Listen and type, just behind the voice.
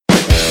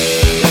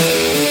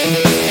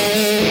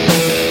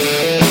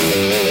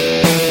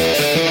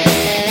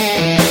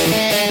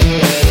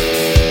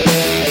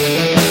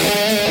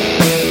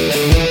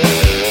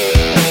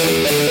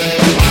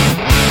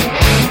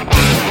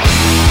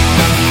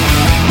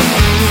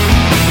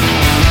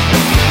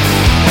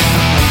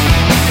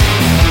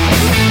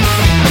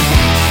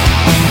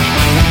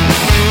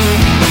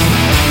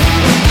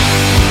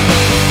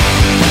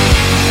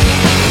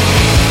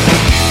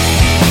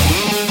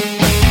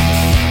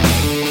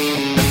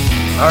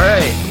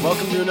Alright,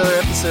 welcome to another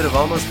episode of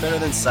Almost Better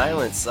Than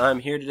Silence. I'm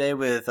here today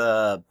with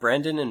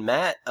Brendan and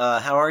Matt.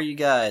 How are you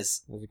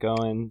guys? How's it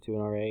going? Doing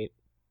alright?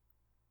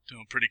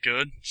 Doing pretty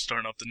good.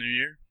 Starting off the new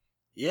year.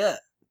 Yeah,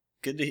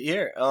 good to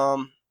hear.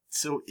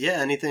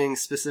 Anything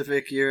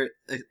specific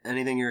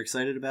anything you're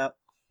excited about?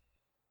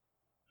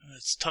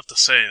 It's tough to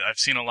say. I've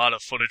seen a lot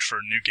of footage for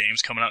new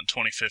games coming out in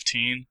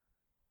 2015,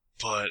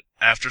 but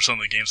after some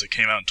of the games that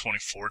came out in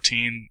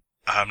 2014,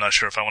 I'm not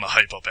sure if I want to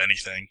hype up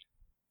anything.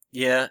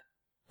 Yeah.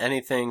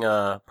 Anything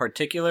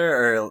particular,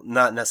 or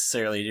not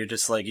necessarily? You're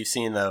just like, you've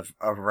seen a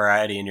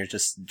variety and you're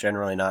just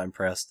generally not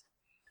impressed?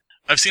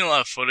 I've seen a lot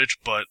of footage,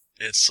 but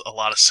it's a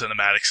lot of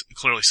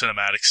clearly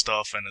cinematic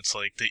stuff, and it's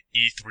like the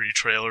E3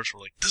 trailers were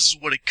like, this is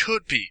what it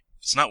could be.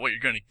 It's not what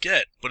you're going to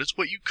get, but it's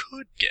what you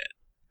could get.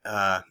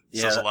 Yeah.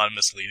 So there's a lot of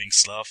misleading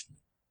stuff.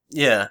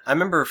 Yeah, I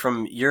remember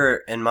from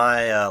your and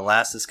my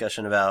last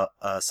discussion about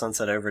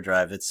Sunset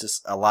Overdrive, it's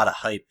just a lot of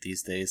hype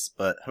these days,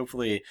 but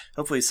hopefully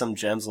some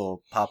gems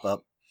will pop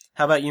up.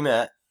 How about you,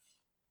 Matt?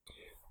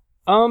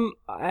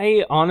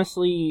 I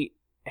honestly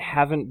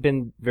haven't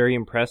been very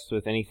impressed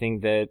with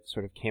anything that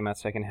sort of came out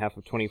second half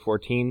of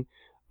 2014.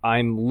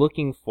 I'm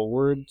looking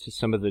forward to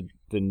some of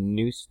the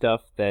new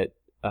stuff that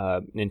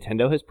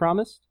Nintendo has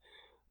promised,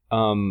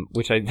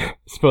 which I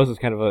suppose is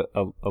kind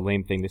of a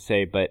lame thing to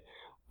say, but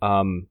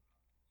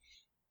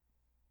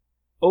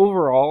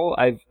overall,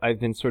 I've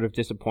been sort of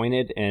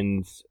disappointed,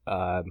 and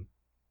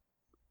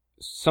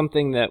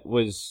something that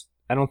was,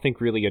 I don't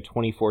think really a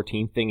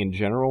 2014 thing in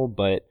general,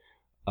 but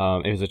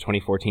it was a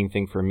 2014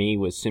 thing for me,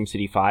 was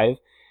SimCity 5.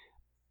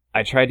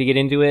 I tried to get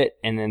into it,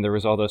 and then there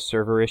was all those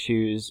server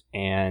issues,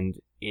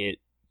 and it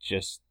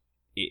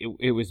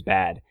was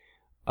bad.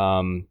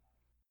 And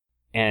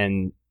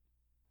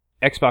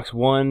Xbox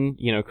One,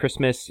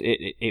 Christmas,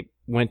 it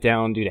went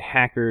down due to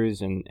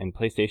hackers and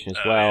PlayStation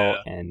as well,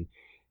 yeah. And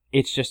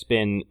it's just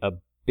been a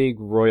big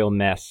royal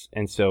mess,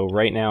 and so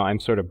right now I'm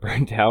sort of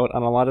burnt out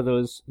on a lot of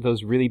those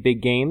really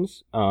big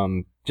games,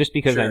 just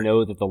because Sure. I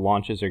know that the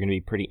launches are going to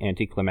be pretty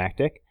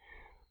anticlimactic.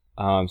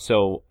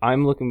 So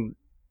I'm looking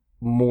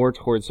more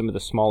towards some of the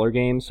smaller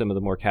games, some of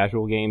the more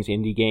casual games,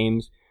 indie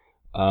games,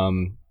 a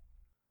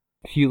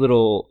few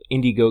little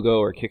Indiegogo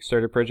or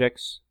Kickstarter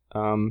projects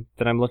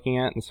that I'm looking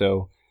at, and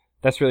so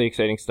that's really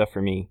exciting stuff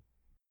for me.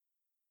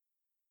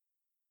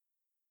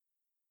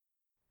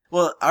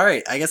 Well,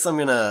 alright, I guess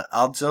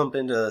I'll jump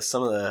into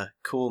some of the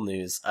cool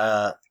news.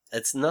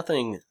 It's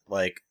nothing,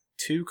 like,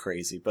 too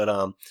crazy,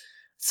 but,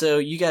 so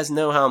you guys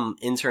know how I'm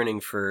interning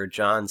for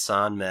John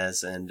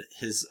Sonmez, and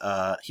he's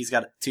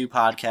got two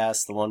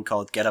podcasts, the one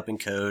called Get Up and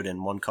Code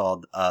and one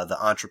called, The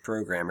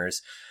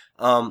Entreprogrammers.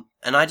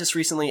 And I just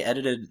recently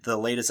edited the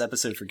latest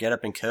episode for Get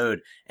Up and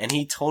Code, and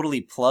he totally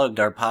plugged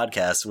our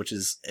podcast,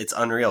 it's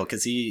unreal,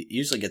 because he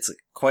usually gets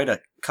quite a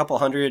couple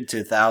hundred to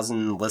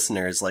 1,000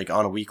 listeners, like,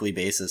 on a weekly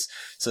basis.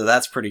 So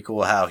that's pretty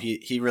cool how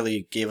he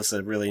really gave us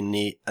a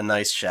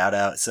nice shout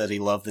out, said he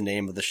loved the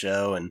name of the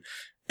show, and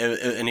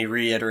he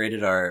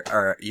reiterated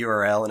our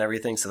URL and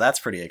everything. So that's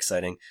pretty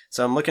exciting.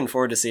 So I'm looking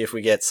forward to see if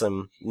we get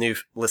some new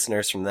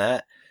listeners from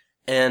that.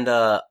 And,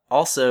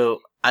 also,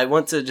 I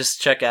want to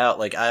just check out,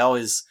 like, I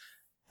always,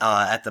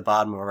 at the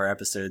bottom of our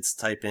episodes,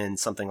 type in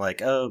something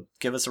like, oh,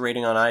 give us a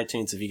rating on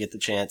iTunes if you get the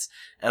chance.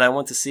 And I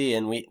want to see,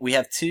 and we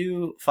have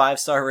 2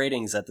 5-star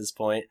ratings at this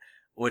point,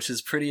 which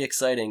is pretty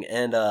exciting.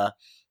 And,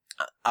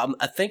 I'm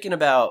thinking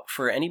about,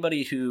 for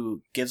anybody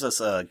who gives us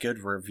a good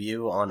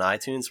review on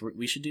iTunes,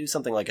 we should do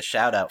something like a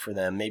shout out for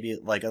them. Maybe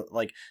like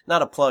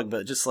not a plug,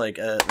 but just like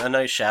a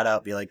nice shout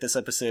out. Be like, this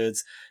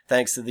episode's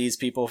thanks to these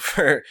people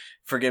for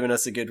giving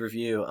us a good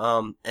review.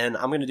 And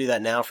I'm going to do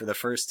that now for the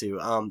first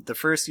 2. The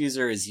first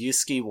user is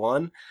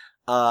Yuski1.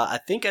 I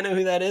think I know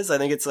who that is. I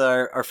think it's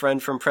our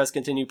friend from Press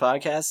Continue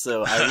Podcast.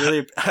 So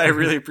I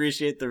really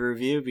appreciate the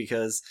review,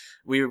 because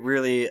we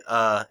really,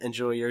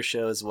 enjoy your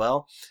show as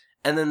well.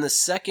 And then the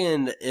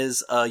second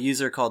is a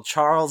user called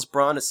Charles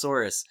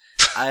Brontosaurus.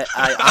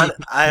 I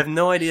have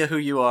no idea who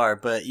you are,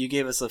 but you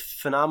gave us a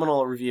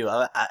phenomenal review.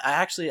 I'm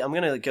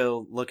going to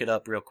go look it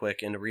up real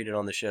quick and read it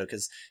on the show,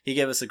 because he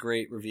gave us a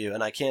great review,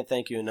 and I can't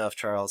thank you enough,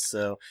 Charles.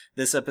 So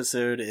this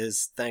episode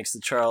is thanks to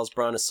Charles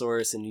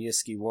Brontosaurus and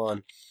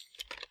Yuski1.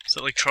 Is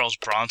that like Charles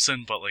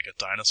Bronson, but like a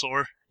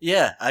dinosaur?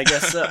 Yeah, I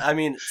guess so. I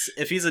mean,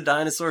 if he's a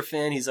dinosaur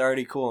fan, he's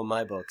already cool in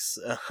my books.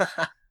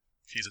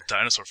 If he's a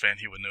dinosaur fan,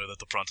 he would know that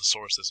the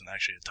Brontosaurus isn't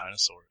actually a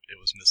dinosaur. It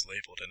was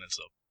mislabeled, and it's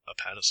a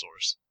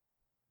Apatosaurus.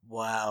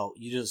 Wow,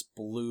 you just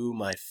blew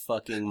my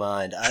fucking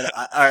mind.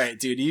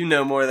 Alright, dude, you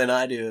know more than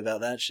I do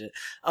about that shit.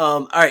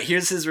 Alright,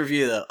 here's his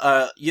review,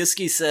 though.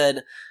 Yuski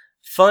said,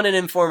 fun and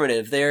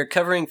informative. They are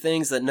covering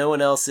things that no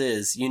one else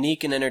is.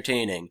 Unique and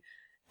entertaining.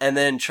 And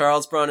then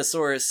Charles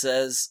Brontosaurus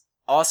says,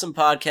 awesome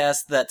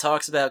podcast that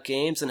talks about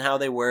games and how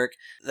they work,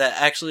 that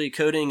actually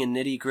coding and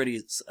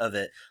nitty-gritties of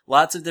it.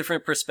 Lots of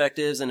different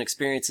perspectives and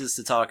experiences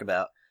to talk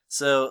about.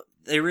 So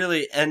they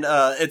really, and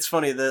it's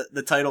funny,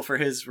 the title for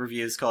his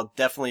review is called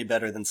Definitely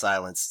Better Than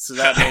Silence. So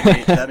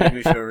that made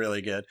me feel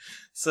really good.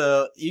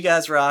 So you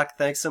guys rock.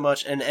 Thanks so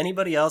much. And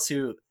anybody else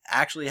who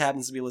actually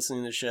happens to be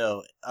listening to the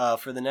show,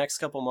 for the next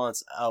couple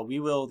months, we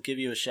will give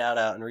you a shout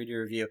out and read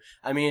your review.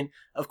 I mean,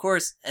 of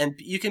course, and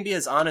you can be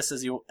as honest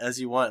as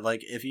you want.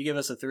 Like, if you give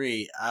us a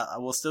 3, I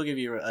will still give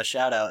you a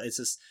shout out. It's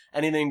just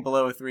anything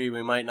below a 3,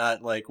 we might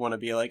not like want to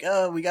be like,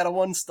 oh, we got a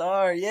 1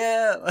 star,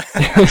 yeah.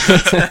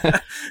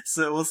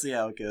 So we'll see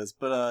how it goes.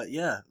 But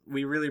yeah,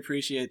 we really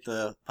appreciate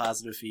the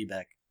positive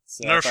feedback.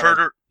 So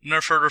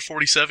Nerf Herder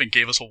 47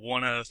 gave us a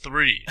 1 out of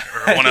 3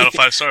 or 1 out of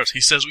 5 stars. He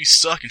says we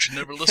suck and should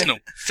never listen to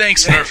him.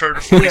 Thanks, Nerf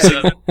Herder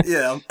 47.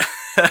 Yeah.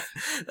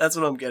 That's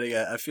what I'm getting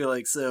at. I feel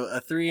like, so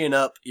a 3 and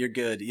up, you're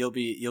good.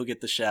 You'll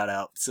get the shout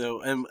out.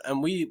 So,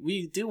 and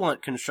we do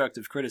want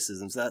constructive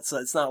criticisms.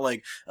 It's not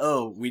like,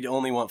 oh, we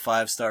only want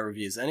 5-star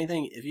reviews.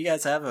 Anything, if you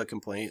guys have a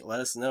complaint, let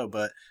us know.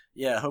 But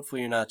yeah,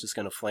 hopefully you're not just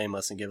going to flame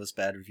us and give us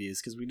bad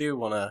reviews, because we do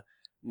want to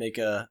make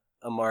a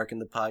mark in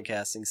the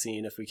podcasting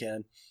scene if we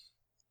can.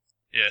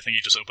 Yeah, I think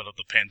you just opened up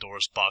the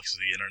Pandora's box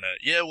of the internet.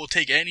 Yeah, we'll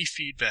take any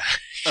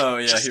feedback. Oh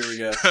yeah, here we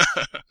go.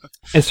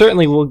 And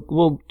certainly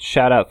we'll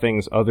shout out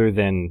things other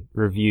than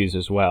reviews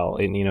as well.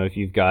 And if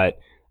you've got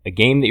a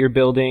game that you're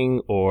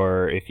building,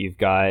 or if you've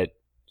got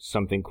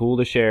something cool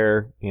to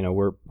share,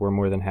 we're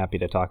more than happy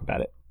to talk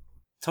about it.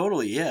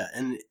 Totally, yeah.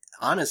 And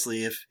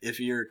honestly, if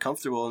you're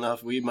comfortable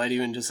enough, we might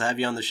even just have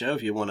you on the show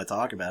if you want to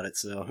talk about it.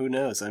 So who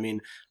knows? I mean,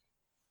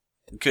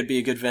 it could be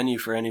a good venue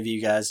for any of you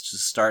guys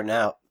just starting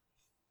out.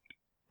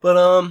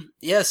 But,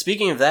 yeah,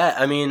 speaking of that,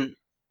 I mean,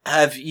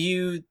 have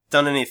you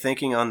done any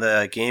thinking on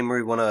the game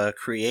we want to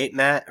create,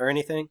 Matt, or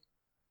anything?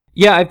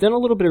 Yeah, I've done a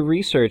little bit of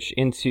research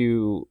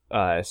into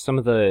some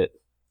of the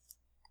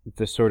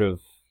sort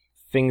of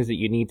things that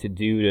you need to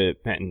do to,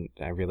 and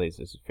I realize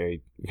this is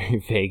very,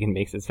 very vague and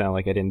makes it sound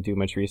like I didn't do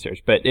much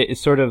research, but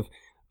it's sort of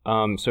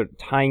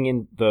tying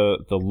in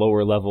the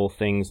lower level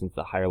things into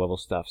the higher level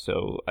stuff.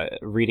 So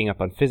reading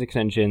up on physics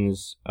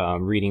engines,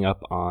 reading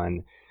up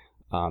on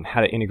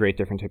how to integrate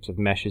different types of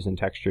meshes and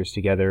textures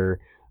together.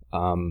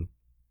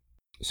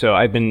 So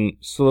I've been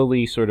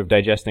slowly sort of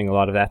digesting a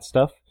lot of that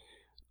stuff.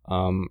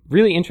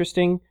 Really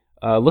interesting.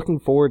 Looking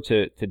forward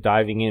to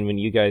diving in when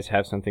you guys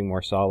have something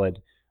more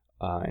solid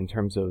in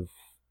terms of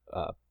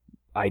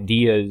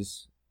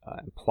ideas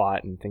and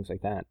plot and things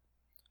like that.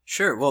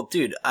 Sure. Well,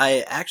 dude,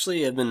 I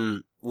actually have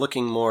been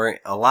looking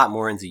a lot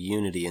more into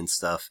Unity and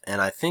stuff,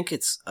 and I think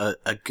it's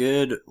a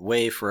good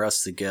way for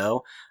us to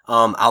go.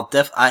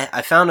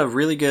 I found a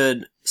really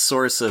good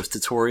source of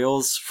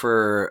tutorials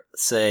for,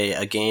 say,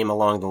 a game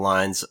along the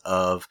lines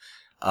of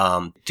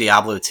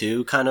Diablo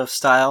 2 kind of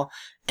style,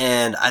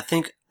 and I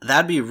think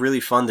that'd be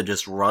really fun to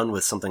just run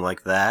with something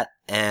like that.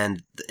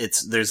 And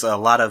there's a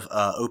lot of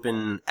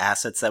open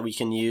assets that we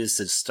can use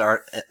to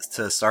start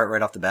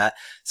right off the bat.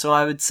 So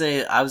I would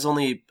say I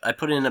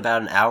put in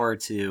about an hour or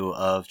 2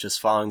 of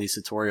just following these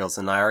tutorials,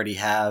 and I already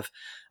have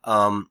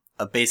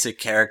a basic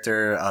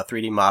character, a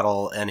 3D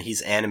model, and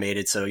he's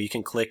animated, so you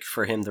can click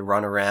for him to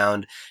run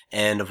around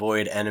and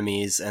avoid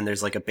enemies, and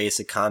there's like a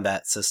basic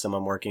combat system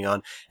I'm working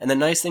on. And the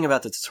nice thing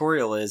about the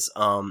tutorial is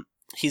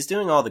he's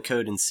doing all the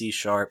code in C#,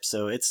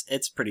 so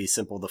it's pretty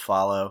simple to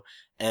follow.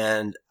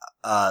 And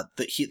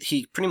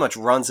he pretty much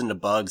runs into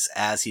bugs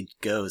as he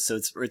goes, so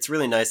it's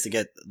really nice to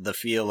get the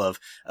feel of,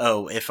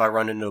 oh, if I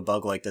run into a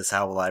bug like this,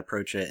 how will I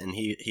approach it? And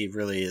he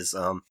really is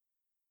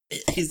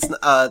he's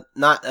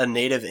not a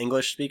native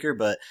English speaker,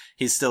 but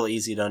he's still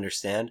easy to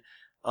understand.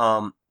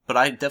 But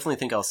I definitely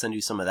think I'll send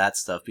you some of that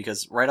stuff,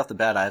 because right off the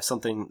bat I have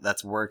something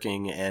that's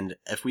working, and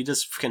if we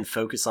just can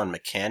focus on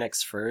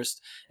mechanics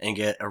first and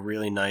get a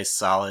really nice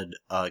solid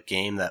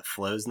game that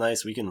flows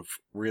nice, we can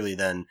really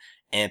then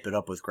amp it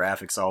up with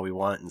graphics all we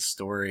want and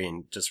story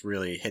and just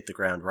really hit the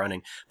ground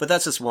running. But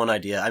that's just one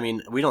idea. I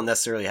mean, we don't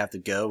necessarily have to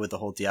go with the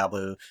whole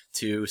Diablo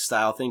 2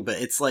 style thing,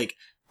 but it's like,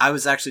 I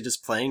was actually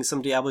just playing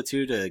some Diablo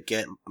 2 to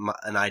get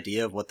an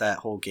idea of what that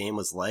whole game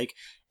was like.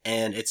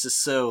 And it's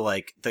just so,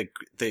 like, the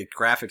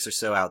graphics are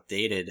so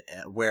outdated,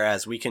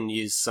 whereas we can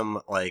use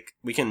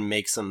we can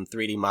make some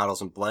 3D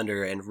models in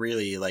Blender and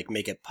really, like,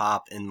 make it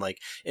pop, and, like,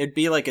 it'd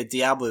be like a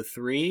Diablo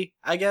 3,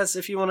 I guess,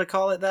 if you want to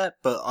call it that,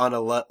 but on a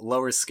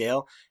lower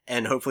scale,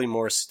 and hopefully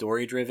more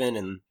story-driven.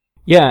 And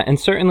yeah, and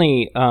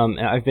certainly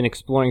I've been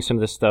exploring some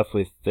of this stuff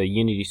with the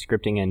Unity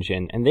scripting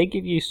engine, and they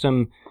give you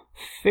some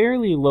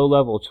fairly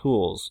low-level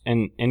tools,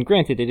 and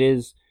granted, it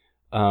is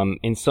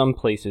in some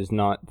places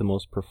not the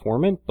most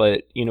performant,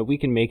 but we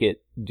can make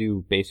it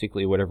do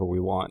basically whatever we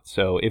want.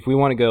 So if we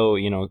want to go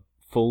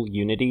full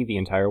Unity the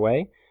entire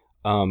way,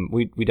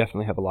 we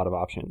definitely have a lot of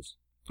options,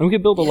 and we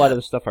could build a lot of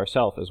the stuff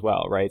ourselves as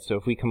well, right? So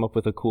if we come up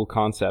with a cool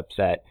concept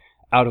that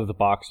out of the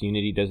box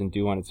Unity doesn't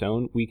do on its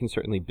own, we can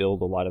certainly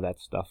build a lot of that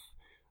stuff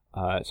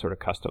sort of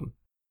custom.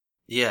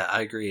 Yeah,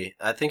 I agree.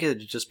 I think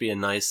it'd just be a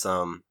nice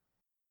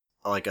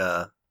like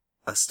a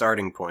a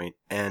starting point.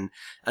 And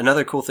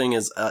another cool thing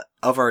is,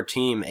 of our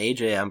team,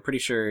 AJ, I'm pretty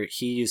sure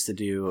he used to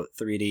do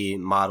 3D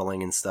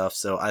modeling and stuff,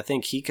 so I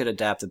think he could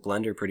adapt to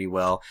Blender pretty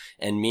well,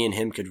 and me and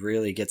him could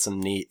really get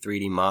some neat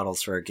 3D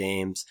models for our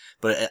games.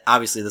 But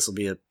obviously this will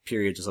be a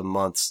period of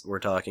months we're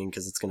talking,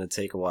 because it's going to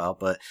take a while,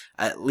 but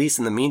at least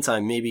in the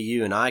meantime, maybe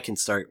you and I can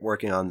start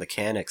working on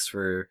mechanics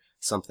for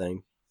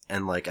something.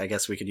 And like, I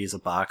guess we could use a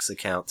box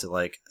account to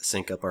like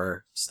sync up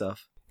our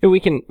stuff. Yeah, we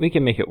can make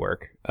it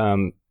work.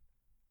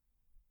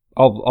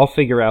 I'll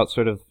figure out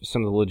sort of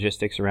some of the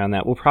logistics around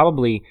that. We'll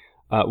probably.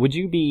 Would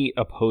you be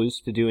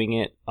opposed to doing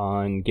it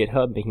on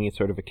GitHub, making it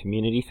sort of a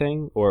community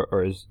thing, or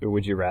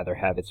would you rather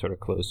have it sort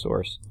of closed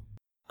source?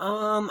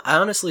 I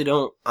honestly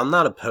don't. I'm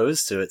not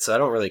opposed to it, so I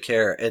don't really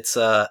care. It's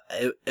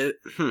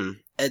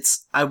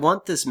I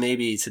want this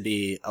maybe to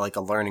be like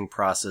a learning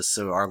process,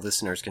 so our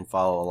listeners can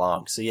follow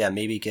along. So yeah,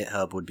 maybe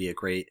GitHub would be a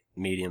great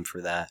medium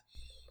for that.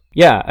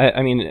 Yeah,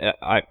 I mean,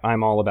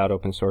 I'm all about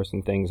open source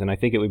and things, and I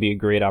think it would be a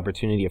great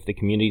opportunity if the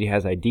community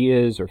has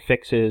ideas or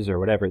fixes or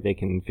whatever, they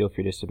can feel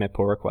free to submit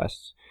pull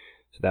requests.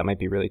 So that might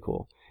be really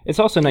cool. It's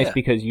also nice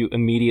because you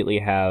immediately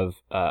have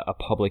a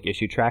public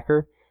issue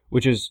tracker,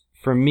 which is,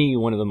 for me,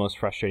 one of the most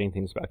frustrating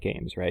things about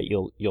games, right?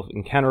 You'll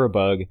encounter a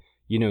bug,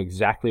 you know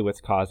exactly what's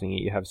causing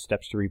it, you have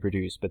steps to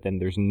reproduce, but then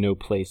there's no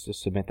place to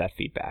submit that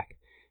feedback,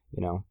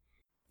 you know?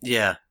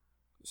 Yeah.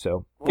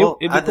 So, well,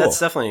 it'd be cool. That's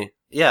definitely,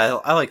 yeah,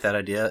 I like that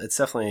idea. It's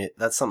definitely,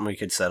 that's something we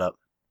could set up.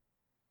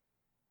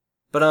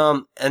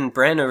 But, and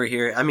Brand over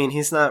here, I mean,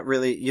 he's not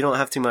really, you don't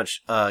have too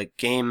much,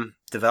 game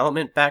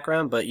development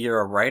background, but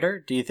you're a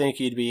writer. Do you think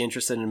you'd be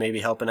interested in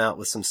maybe helping out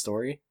with some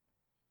story?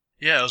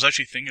 Yeah, I was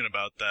actually thinking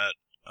about that,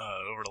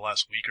 over the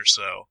last week or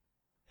so.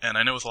 And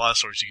I know with a lot of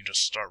stories you can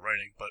just start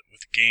writing, but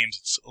with games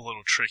it's a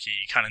little tricky.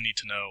 You kind of need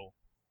to know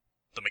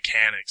the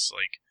mechanics.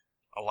 Like,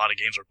 a lot of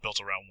games are built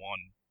around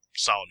one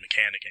solid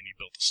mechanic, and you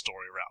build the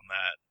story around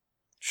that.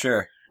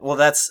 Sure. Well,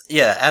 that's,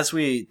 yeah, as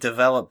we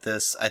develop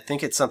this, I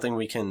think it's something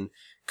we can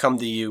come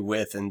to you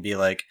with and be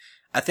like,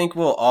 I think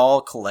we'll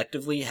all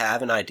collectively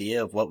have an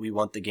idea of what we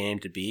want the game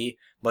to be,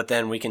 but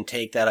then we can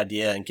take that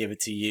idea and give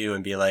it to you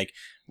and be like,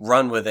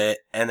 run with it,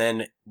 and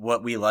then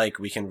what we like,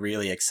 we can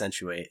really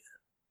accentuate.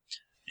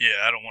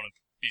 Yeah, I don't want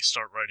to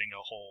start writing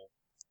a whole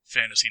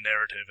fantasy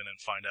narrative and then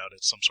find out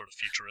it's some sort of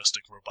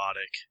futuristic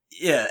robotic.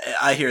 Yeah,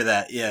 I hear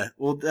that. Yeah,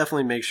 we'll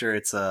definitely make sure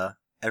it's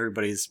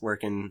everybody's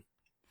working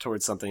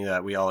towards something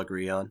that we all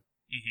agree on.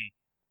 Mm-hmm.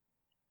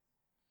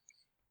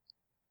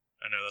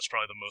 I know that's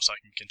probably the most I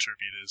can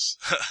contribute is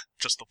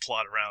just the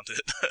plot around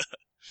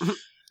it.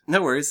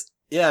 No worries.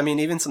 Yeah, I mean,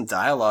 even some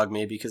dialogue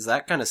maybe, because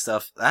that kind of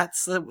stuff,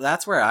 that's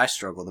where I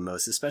struggle the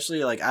most.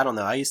 Especially, like, I don't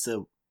know, I used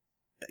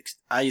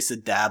to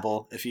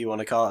dabble, if you want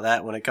to call it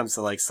that, when it comes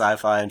to like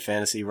sci-fi and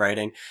fantasy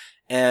writing,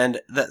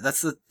 and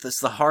that's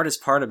the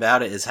hardest part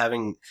about it, is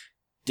having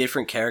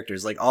different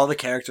characters. Like, all the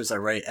characters I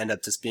write end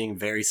up just being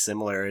very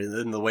similar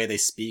in the way they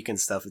speak and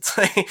stuff.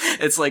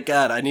 It's like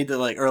God, I need to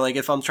like, or like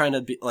if I'm trying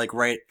to be, like,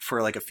 write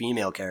for like a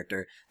female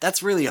character,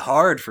 that's really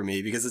hard for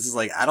me because it's just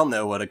like I don't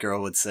know what a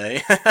girl would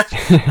say.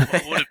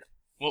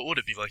 What would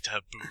it be like to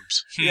have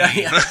boobs?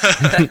 Yeah.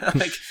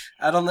 Like,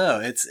 I don't know.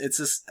 It's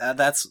just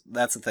that's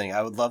the thing.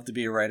 I would love to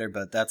be a writer,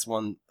 but that's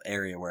one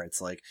area where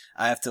it's like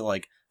I have to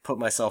like put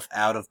myself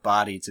out of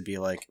body to be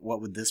like,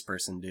 what would this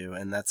person do?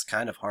 And that's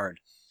kind of hard.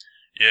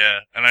 Yeah,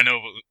 and I know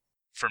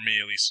for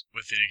me, at least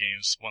with video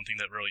games, one thing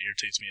that really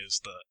irritates me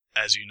is the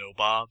 "as you know,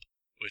 Bob,"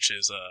 which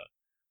is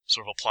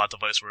sort of a plot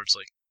device where it's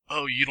like,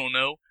 oh, you don't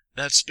know?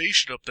 That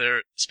spaceship up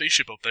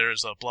there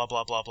is a blah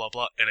blah blah blah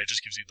blah, and it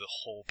just gives you the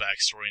whole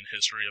backstory and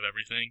history of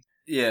everything.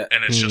 Yeah,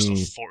 and it's just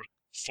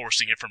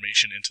forcing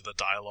information into the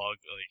dialogue,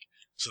 like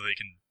so they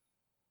can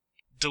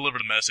deliver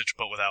the message,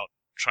 but without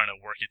trying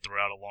to work it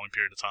throughout a long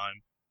period of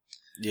time.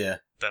 Yeah,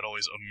 that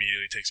always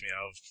immediately takes me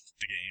out of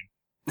the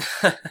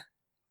game.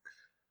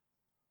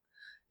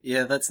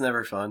 Yeah, that's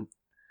never fun.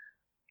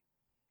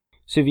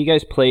 So, have you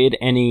guys played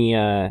any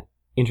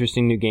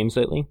interesting new games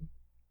lately?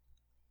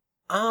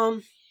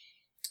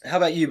 How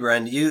about you,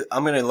 Bren?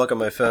 I'm gonna look on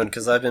my phone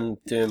because I've been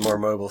doing more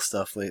mobile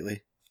stuff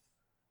lately.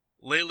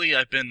 Lately,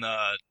 I've been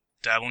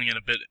dabbling in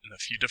a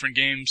few different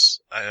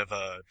games. I have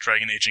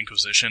Dragon Age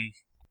Inquisition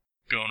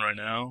going right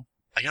now.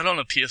 I got it on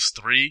a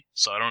PS3,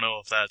 so I don't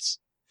know if that's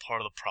part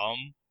of the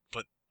problem,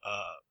 but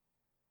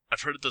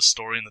I've heard the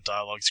story and the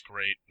dialogue's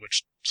great,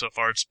 which so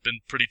far it's been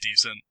pretty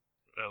decent,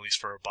 at least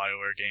for a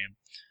BioWare game.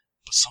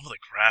 But some of the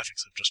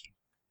graphics have just been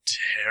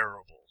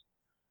terrible.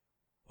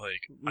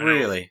 Like,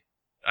 really?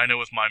 I know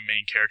with my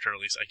main character, at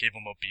least, I gave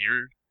him a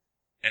beard,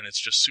 and it's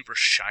just super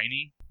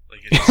shiny. Like,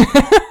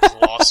 it's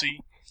glossy.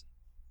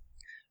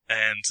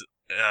 And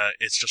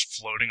it's just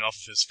floating off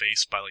of his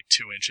face by like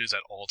 2 inches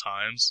at all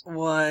times.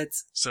 What?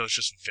 So it's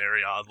just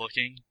very odd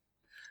looking.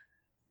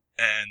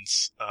 And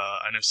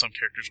I know some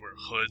characters wear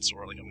hoods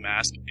or like a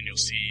mask, and you'll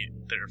see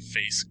their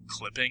face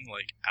clipping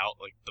like out,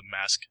 like the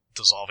mask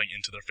dissolving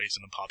into their face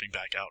and then popping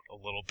back out a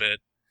little bit.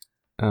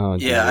 Oh,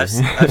 yeah, I've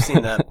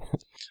seen that.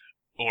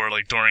 Or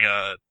like during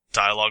a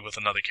dialogue with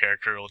another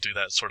character, it'll do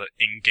that sort of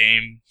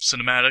in-game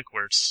cinematic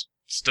where it's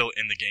still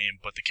in the game,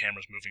 but the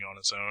camera's moving on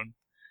its own.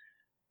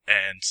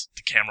 And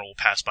the camera will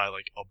pass by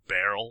like a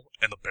barrel,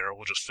 and the barrel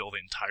will just fill the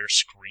entire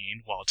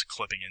screen while it's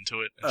clipping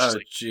into it. And Oh,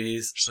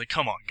 jeez. Just like,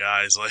 come on,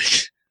 guys,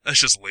 like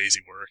that's just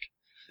lazy work.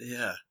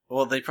 Yeah.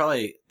 Well, they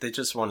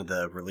just wanted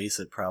to release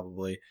it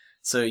probably.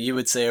 So you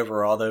would say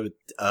overall though,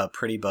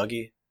 pretty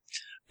buggy.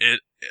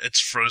 It's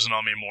frozen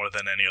on me more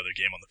than any other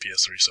game on the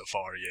PS3 so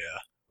far.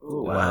 Yeah.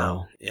 Ooh,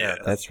 wow. Yeah,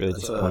 that's really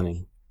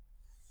disappointing.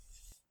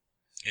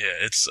 Yeah,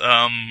 it's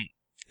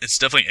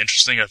definitely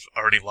interesting. I've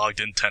already logged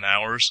in 10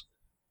 hours.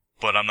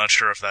 But I'm not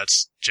sure if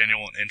that's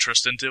genuine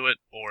interest into it,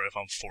 or if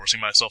I'm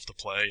forcing myself to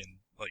play and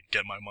like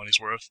get my money's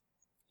worth.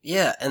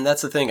 Yeah, and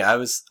that's the thing. I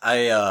was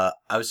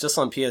just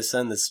on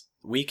PSN this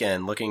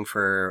weekend looking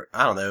for,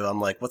 I don't know,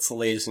 I'm like, what's the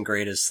latest and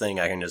greatest thing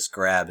I can just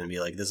grab and be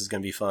like, this is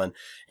gonna be fun.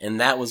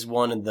 And that was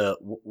one in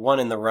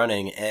the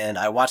running, and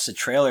I watched the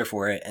trailer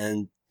for it,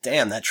 and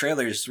damn, that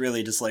trailer is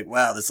really just like,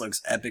 wow, this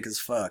looks epic as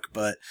fuck.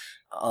 But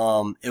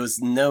it was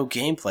no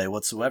gameplay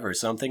whatsoever.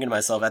 So I'm thinking to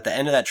myself, at the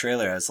end of that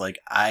trailer, I was like,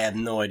 I have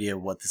no idea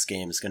what this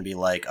game is going to be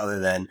like, other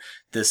than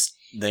this.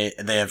 They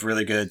have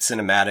really good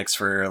cinematics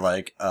for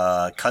like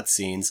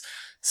cutscenes.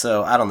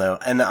 So I don't know,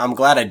 and I'm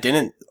glad I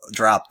didn't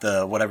drop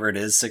the whatever it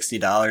is,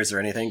 $60 or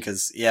anything,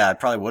 because yeah, I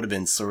probably would have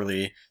been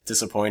sorely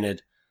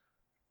disappointed.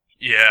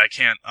 Yeah, I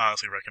can't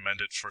honestly recommend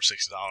it for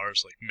 $60.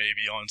 Like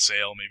maybe on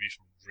sale, maybe if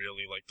you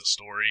really like the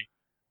story,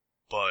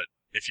 but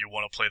if you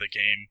want to play the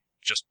game,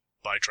 just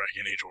buy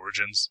Dragon Age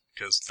Origins,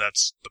 because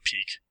that's the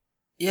peak.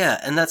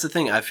 Yeah, and that's the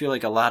thing. I feel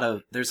like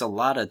there's a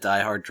lot of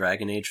diehard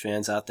Dragon Age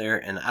fans out there,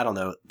 and I don't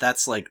know,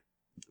 that's like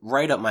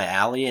right up my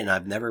alley, and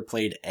I've never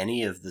played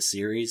any of the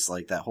series,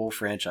 like that whole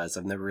franchise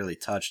I've never really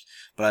touched,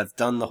 but I've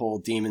done the whole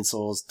Demon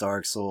Souls,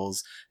 Dark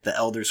Souls, the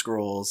Elder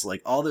Scrolls,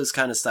 like all those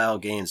kind of style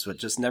games, but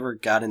just never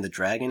got into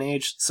Dragon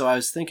Age. So I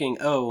was thinking,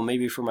 oh, well,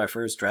 maybe for my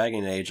first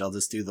Dragon Age, I'll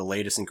just do the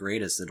latest and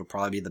greatest. It'll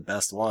probably be the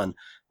best one,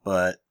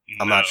 but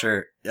I'm not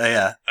sure.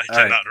 Yeah. I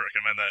cannot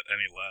recommend that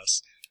any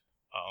less.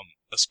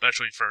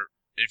 Especially for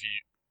if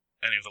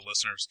any of the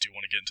listeners do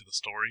want to get into the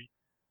story.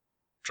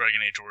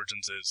 Dragon Age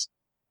Origins is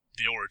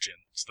the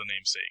origin. It's the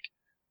namesake.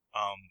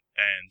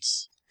 And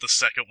the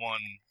second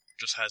one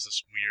just has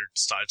this weird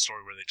side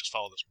story where they just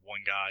follow this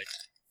one guy.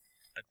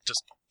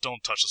 Just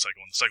don't touch the second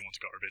one. The second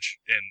one's garbage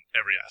in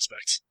every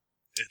aspect.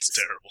 It's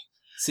terrible.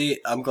 See,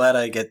 I'm glad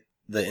I get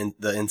the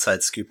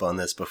inside scoop on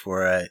this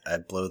before I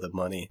blow the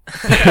money.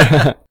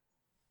 Yeah.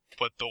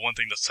 But the one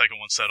thing the second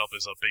one set up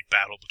is a big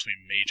battle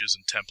between mages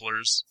and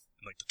Templars.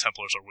 And like the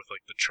Templars are with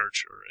like the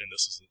church, and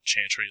this is the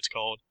Chantry it's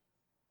called.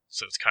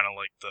 So it's kind of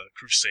like the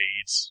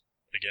Crusades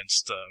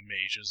against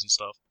mages and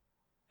stuff.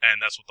 And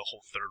that's what the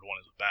whole third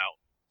one is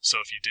about. So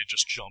if you did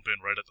just jump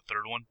in right at the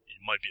third one, you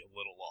might be a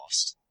little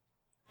lost.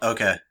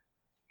 Okay.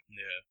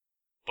 Yeah.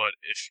 But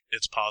if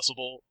it's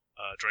possible,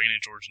 Dragon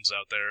Age Origins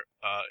out there,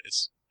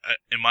 it's,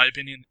 in my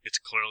opinion,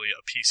 it's clearly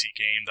a PC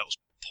game that was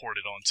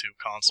ported onto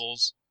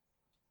consoles.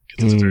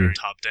 Because it's a very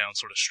top-down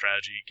sort of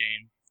strategy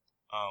game.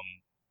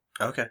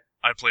 Okay.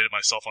 I played it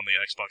myself on the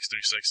Xbox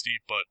 360,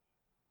 but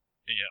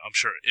yeah, I'm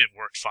sure it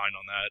worked fine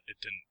on that.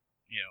 It didn't,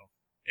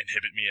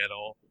 inhibit me at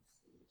all.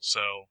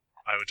 So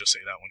I would just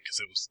say that one because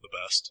it was the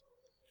best.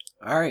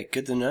 All right,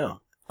 good to know.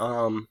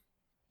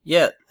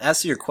 Yeah.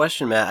 As to your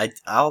question, Matt,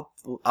 I'll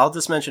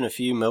just mention a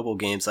few mobile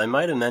games. I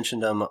might have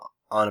mentioned them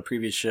on a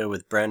previous show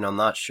with Brendan. I'm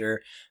not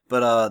sure,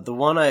 but the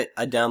one I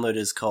downloaded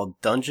is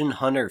called Dungeon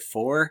Hunter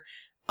 4.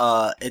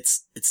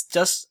 It's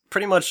just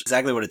pretty much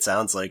exactly what it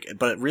sounds like,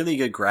 but really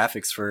good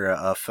graphics for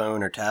a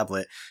phone or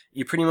tablet.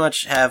 You pretty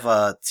much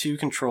have two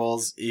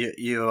controls.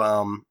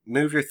 You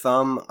move your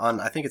thumb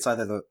on, I think it's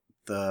either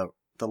the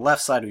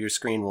left side of your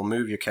screen will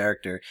move your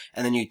character,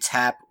 and then you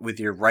tap with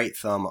your right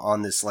thumb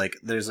on this, like,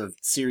 there's a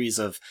series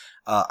of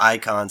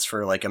icons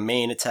for like a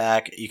main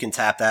attack. You can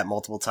tap that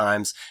multiple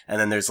times,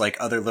 and then there's like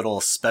other little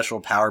special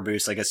power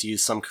boosts. I guess you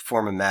use some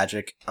form of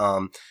magic.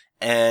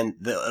 And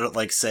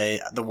like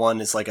say the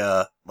one is like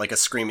a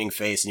screaming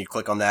face, and you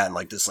click on that, and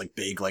like this like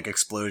big like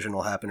explosion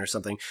will happen or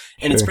something.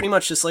 And It's pretty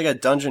much just like a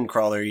dungeon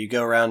crawler. You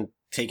go around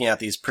taking out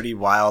these pretty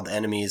wild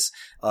enemies.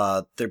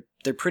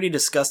 They're pretty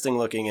disgusting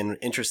looking and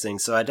interesting.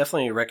 So I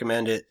definitely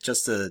recommend it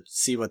just to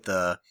see what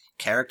the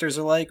characters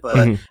are like.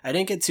 But I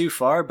didn't get too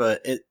far.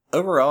 But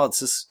overall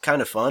it's just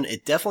kind of fun.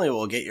 It definitely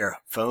will get your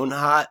phone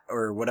hot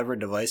or whatever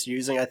device you're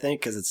using, I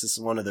think, because it's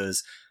just one of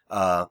those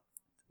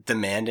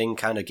demanding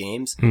kind of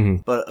games.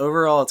 But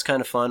overall it's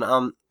kind of fun.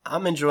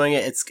 I'm enjoying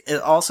it.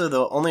 It also,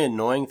 the only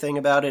annoying thing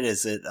about it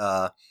is it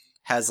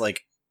has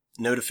like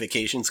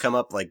notifications come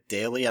up like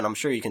daily, and I'm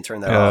sure you can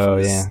turn that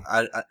off. Yeah.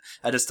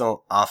 I just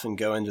don't often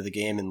go into the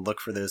game and look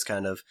for those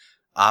kind of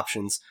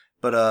options.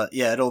 But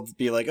yeah, it'll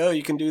be like, oh,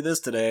 you can do this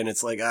today, and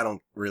it's like, I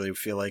don't really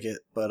feel like it.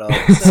 But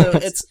so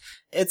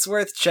it's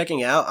worth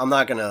checking out. I'm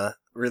not gonna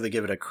really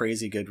give it a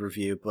crazy good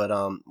review, but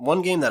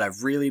one game that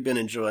I've really been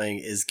enjoying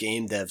is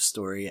Game Dev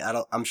Story.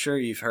 I'm sure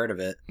you've heard of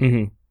it.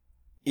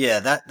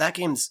 Yeah, that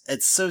game's,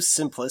 it's so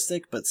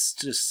simplistic, but it's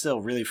just still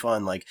really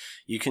fun. Like,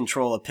 you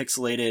control a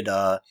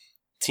pixelated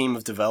team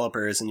of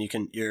developers, and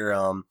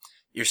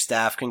your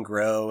staff can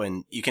grow,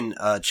 and you can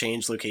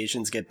change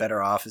locations, get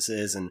better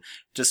offices, and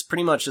just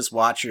pretty much just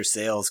watch your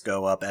sales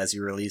go up as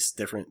you release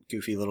different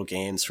goofy little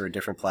games for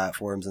different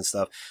platforms and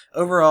stuff.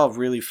 Overall,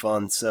 really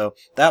fun. So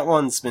that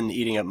one's been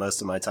eating up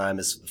most of my time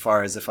as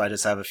far as if I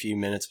just have a few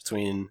minutes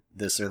between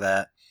this or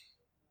that.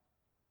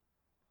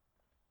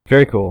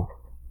 Very cool.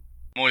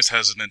 I'm always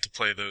hesitant to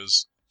play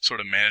those sort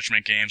of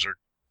management games or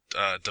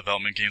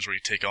development games where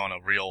you take on a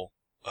real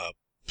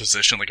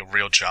position, like a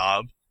real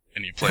job,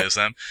 and you play as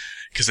them,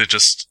 because it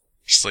just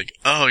like,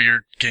 oh,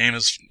 your game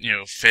has,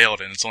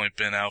 failed and it's only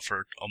been out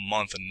for a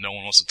month and no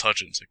one wants to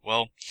touch it. It's like,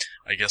 well,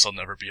 I guess I'll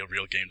never be a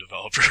real game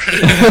developer.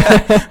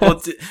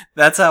 Well,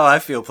 that's how I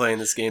feel playing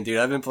this game, dude.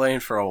 I've been playing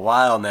for a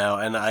while now,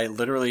 and I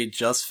literally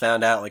just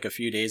found out like a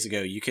few days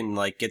ago you can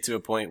like get to a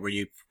point where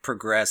you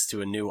progress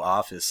to a new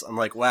office. I'm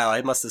like, wow,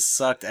 I must have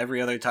sucked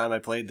every other time I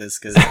played this,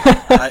 because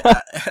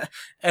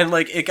and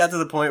like it got to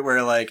the point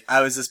where like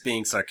I was just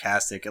being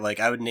sarcastic. Like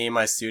I would name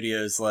my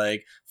studios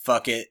like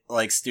Fuck It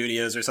like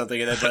Studios or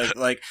something, and then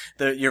like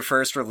your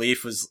first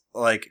relief was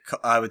like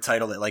I would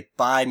title it like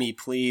Buy Me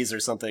Please or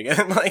something,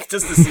 and like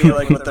just to see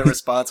like what the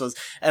response was.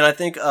 And I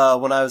think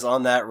when I was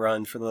on that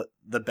run for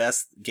the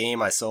best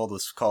game I sold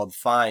was called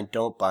Fine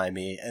Don't Buy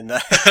Me, and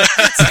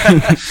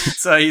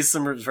so I used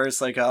some reverse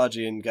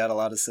psychology and got a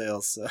lot of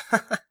sales. So.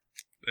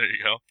 There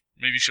you go.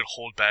 Maybe you should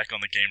hold back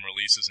on the game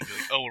releases and be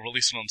like, oh, we'll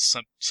release it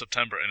on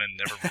September, and then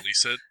never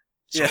release it.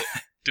 So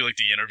yeah. Do like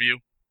the interview.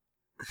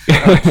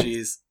 Oh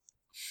jeez.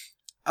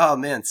 Oh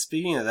man,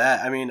 speaking of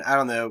that, I mean, I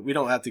don't know, we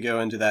don't have to go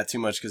into that too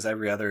much because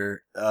every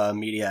other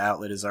media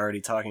outlet is already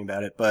talking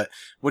about it, but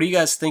what do you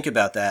guys think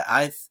about that?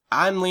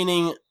 I'm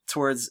leaning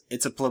towards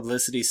it's a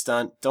publicity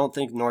stunt. Don't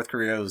think North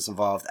Korea was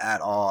involved at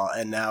all,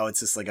 and now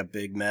it's just like a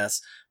big mess.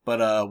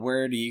 But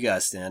where do you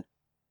guys stand?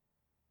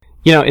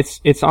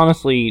 It's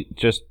honestly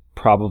just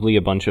probably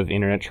a bunch of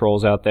internet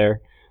trolls out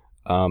there.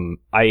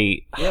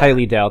 I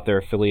highly doubt they're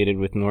affiliated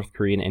with North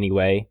Korea in any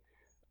way.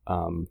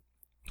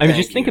 I mean,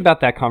 just think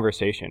about that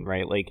conversation,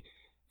 right? Like,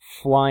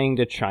 flying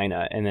to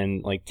China and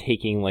then, like,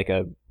 taking, like,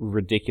 a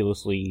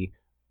ridiculously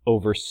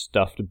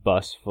overstuffed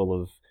bus full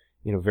of,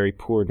 very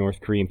poor North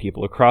Korean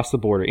people across the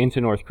border into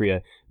North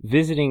Korea,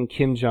 visiting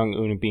Kim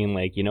Jong-un and being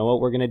like, you know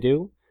what we're going to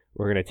do?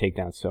 We're going to take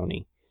down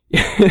Sony.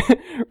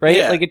 Right?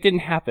 Yeah. Like, it didn't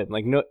happen.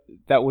 Like, no,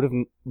 that would have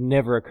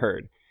never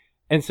occurred.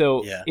 And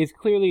so, it's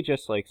clearly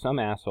just, like, some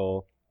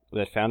asshole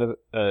that found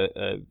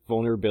a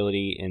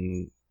vulnerability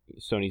in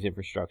Sony's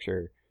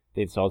infrastructure.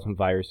 They installed some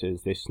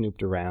viruses. They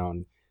snooped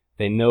around.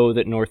 They know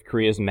that North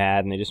Korea is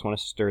mad, and they just want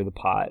to stir the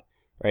pot,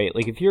 right?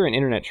 Like, if you're an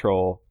internet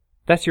troll,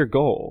 that's your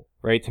goal,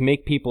 right? To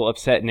make people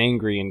upset and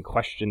angry and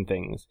question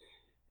things.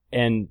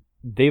 And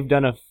they've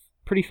done a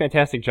pretty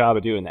fantastic job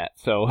of doing that,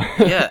 so...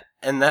 Yeah,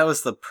 and that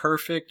was the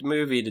perfect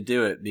movie to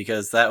do it,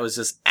 because that was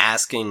just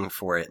asking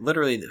for it.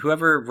 Literally,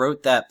 whoever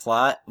wrote that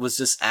plot was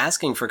just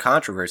asking for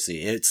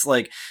controversy. It's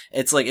like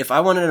if I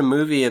wanted a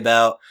movie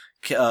about...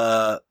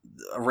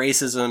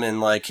 racism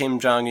and like Kim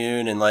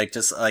Jong-un and like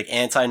just like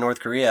anti-North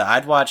Korea,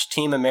 I'd watch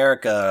Team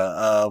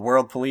America,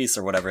 World Police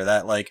or whatever,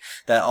 that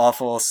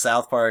awful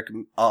South Park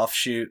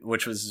offshoot,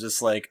 which was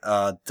just like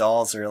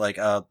dolls or like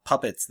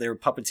puppets. They were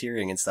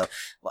puppeteering and stuff.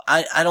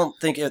 I don't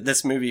think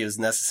this movie was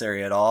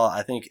necessary at all.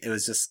 I think it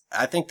was just,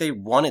 I think they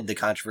wanted the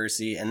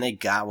controversy and they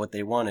got what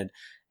they wanted.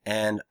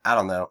 And I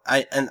don't know.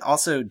 And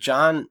also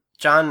John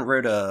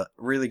wrote a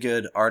really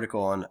good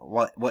article on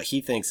what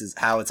he thinks is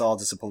how it's all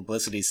just a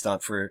publicity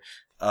stunt for,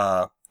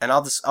 and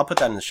I'll put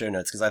that in the show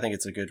notes because I think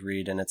it's a good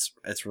read and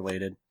it's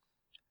related.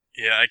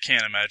 Yeah, I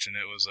can't imagine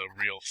it was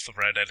a real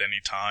threat at any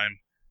time,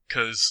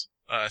 because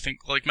I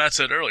think, like Matt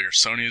said earlier,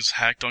 Sony's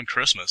hacked on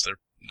Christmas. Their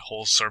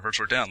whole servers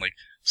were down. Like,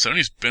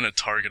 Sony's been a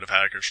target of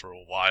hackers for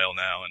a while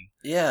now,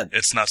 and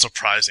it's not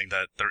surprising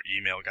that their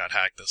email got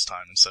hacked this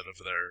time instead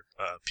of their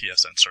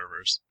PSN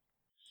servers.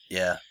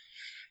 Yeah.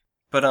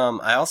 But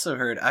I also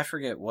heard, I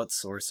forget what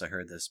source I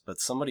heard this, but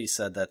somebody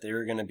said that they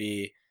were going to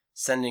be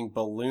sending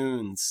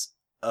balloons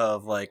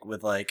of like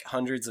with like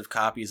hundreds of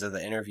copies of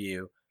the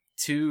interview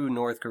to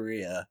North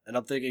Korea, and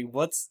I'm thinking,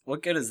 what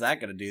good is that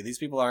going to do? These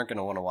people aren't going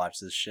to want to watch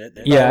this shit.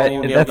 They're not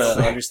even be able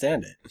to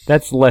understand it.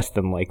 That's less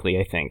than likely,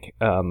 I think.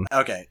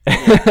 Okay.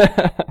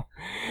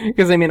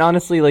 Because I mean,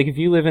 honestly, like if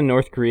you live in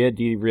North Korea,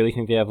 do you really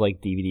think they have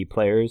like DVD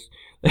players?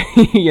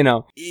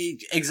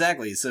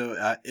 Exactly.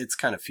 So it's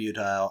kind of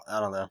futile. I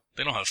don't know.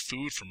 They don't have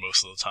food for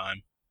most of the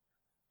time.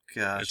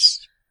 Gosh.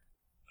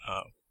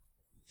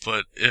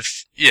 But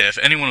if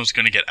anyone was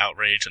going to get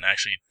outraged and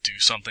actually do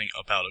something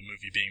about a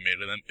movie being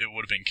made of them, it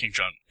would have been Kim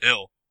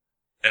Jong-il,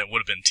 and it would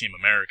have been Team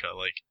America.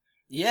 Like,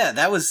 yeah,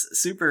 that was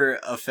super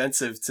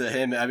offensive to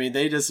him. I mean,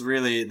 they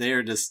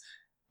are just,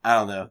 I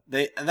don't know.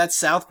 That's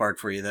South Park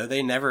for you, though.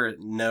 They never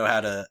know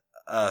how to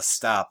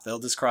stop. They'll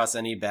just cross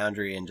any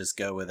boundary and just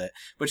go with it,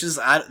 which is,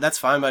 that's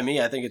fine by me.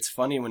 I think it's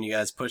funny when you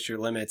guys push your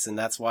limits, and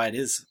that's why it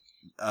is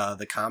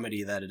the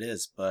comedy that it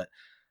is. But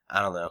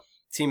I don't know.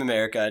 Team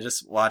America, I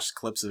just watched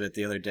clips of it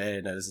the other day,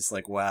 and I was just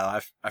like, wow,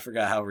 I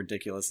forgot how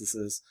ridiculous this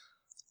is.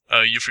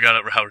 You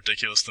forgot how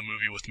ridiculous the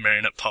movie with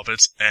marionette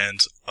puppets and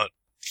a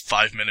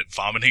 5-minute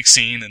vomiting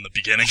scene in the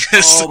beginning.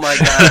 Oh my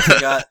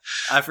god,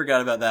 I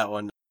forgot about that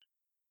one.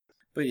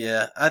 But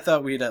yeah, I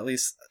thought we'd at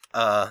least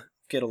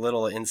get a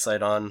little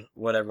insight on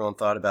what everyone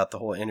thought about the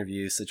whole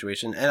interview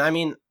situation. And I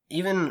mean,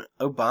 even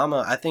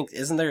Obama, I think,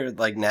 isn't there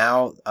like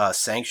now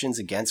sanctions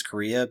against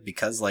Korea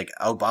because like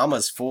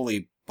Obama's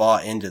fully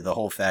bought into the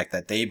whole fact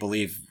that they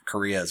believe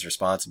Korea is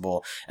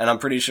responsible, and I'm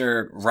pretty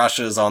sure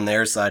Russia's on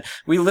their side.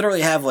 We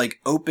literally have like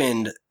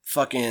opened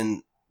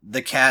fucking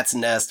the cat's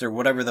nest or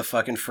whatever the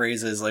fucking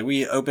phrase is. Like,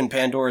 we opened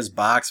Pandora's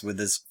box with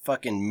this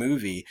fucking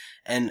movie,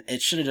 and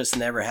it should have just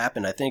never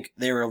happened. I think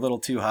they were a little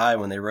too high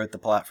when they wrote the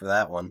plot for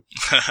that one.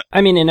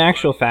 I mean, in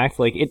actual fact,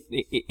 like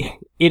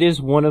it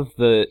is one of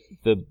the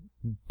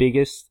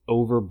biggest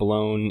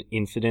overblown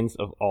incidents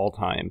of all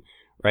time,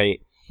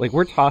 right? Like,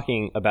 we're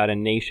talking about a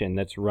nation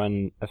that's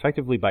run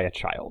effectively by a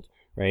child,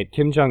 right?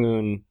 Kim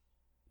Jong-un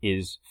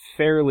is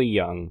fairly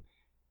young.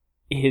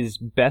 His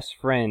best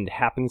friend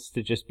happens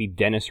to just be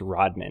Dennis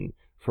Rodman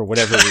for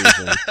whatever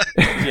reason.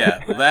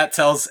 Yeah, well, that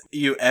tells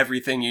you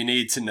everything you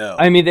need to know.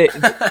 I mean,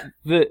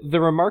 the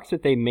remarks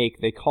that they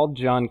make, they called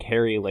John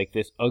Kerry like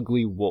this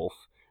ugly wolf,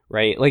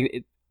 right?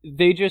 Like,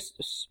 they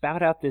just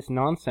spout out this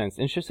nonsense.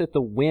 And it's just at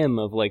the whim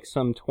of like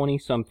some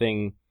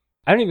 20-something.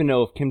 I don't even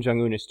know if Kim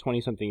Jong-un is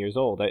 20-something years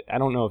old. I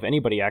don't know if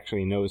anybody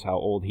actually knows how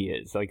old he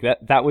is. Like,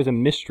 that was a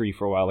mystery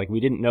for a while. Like, we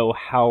didn't know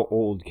how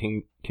old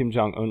Kim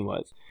Jong-un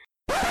was.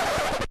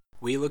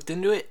 We looked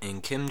into it,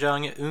 and Kim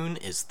Jong-un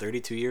is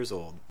 32 years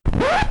old.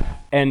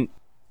 And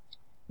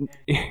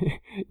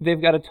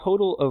they've got a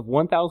total of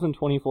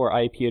 1,024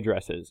 IP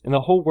addresses in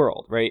the whole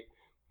world, right?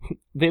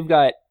 They've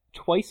got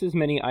twice as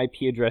many or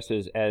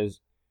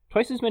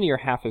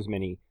half as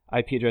many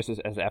IP addresses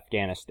as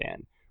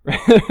Afghanistan.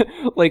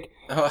 Like,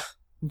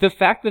 the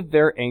fact that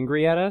they're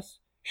angry at us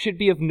should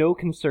be of no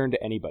concern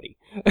to anybody.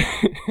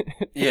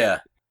 Yeah.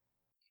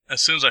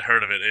 As soon as I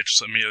heard of it, it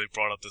just immediately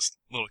brought up this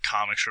little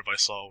comic strip I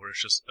saw where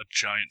it's just a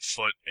giant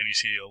foot, and you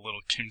see a little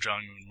Kim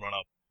Jong-un run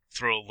up,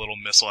 throw a little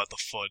missile at the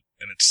foot,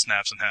 and it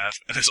snaps in half,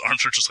 and his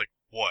arms are just like,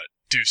 what?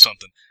 Do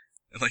something.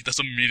 And like, that's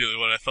immediately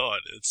what I thought.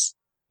 It's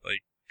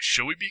like,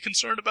 should we be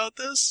concerned about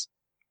this?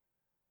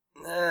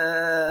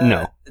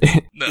 No.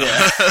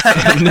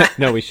 No.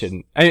 No, we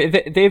shouldn't. I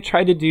mean, they've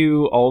tried to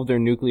do all of their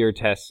nuclear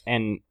tests,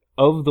 and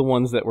of the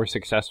ones that were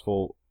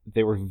successful,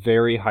 they were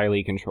very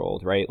highly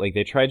controlled, right? Like,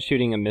 they tried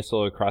shooting a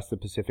missile across the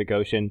Pacific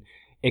Ocean.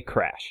 It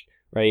crashed,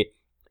 right?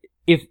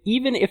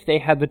 Even if they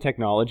had the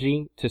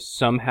technology to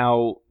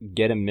somehow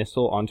get a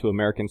missile onto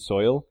American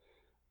soil,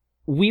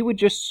 we would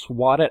just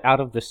swat it out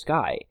of the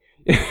sky,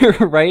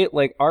 right?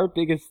 Like, our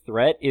biggest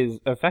threat is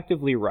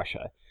effectively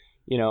Russia,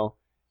 you know?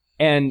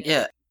 And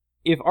Yeah.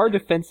 if our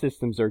defense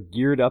systems are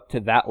geared up to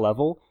that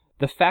level,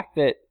 the fact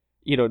that,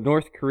 you know,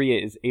 North Korea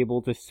is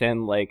able to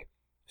send, like,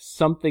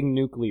 something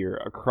nuclear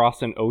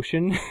across an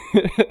ocean,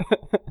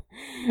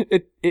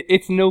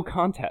 it's no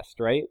contest,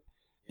 right?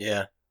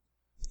 Yeah.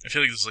 I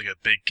feel like this is like a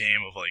big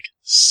game of like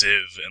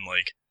Civ, and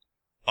like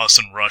us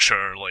and Russia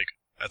are like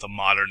at the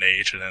modern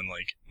age, and then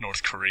like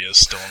North Korea is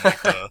still in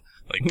like the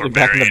like We're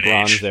back in the barbarian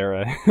Bronze age.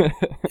 era.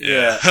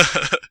 Yeah.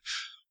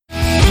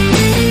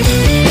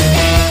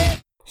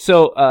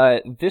 So,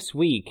 this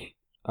week,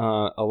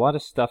 a lot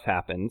of stuff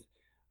happened.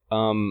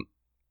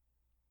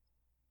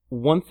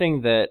 One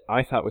thing that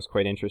I thought was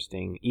quite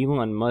interesting,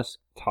 Elon Musk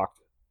talked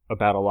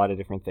about a lot of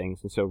different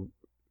things. And so,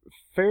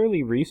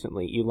 fairly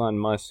recently, Elon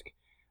Musk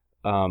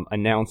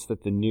announced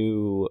that the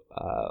new,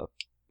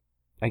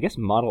 I guess,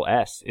 Model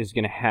S is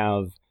going to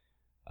have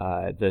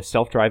the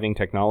self-driving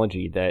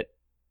technology that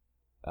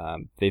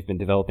they've been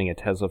developing at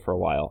Tesla for a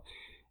while.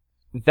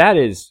 That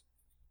is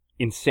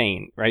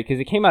insane, right? Because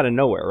it came out of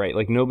nowhere, right?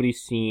 Like,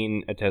 nobody's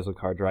seen a Tesla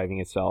car driving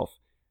itself.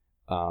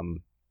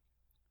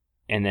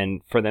 And then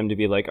for them to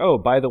be like, oh,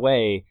 by the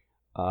way,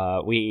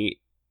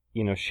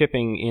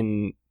 shipping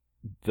in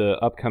the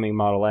upcoming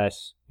Model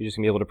S, you're just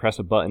going to be able to press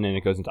a button and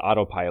it goes into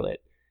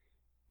autopilot.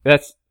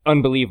 That's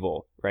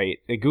unbelievable, right?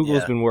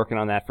 Google's been working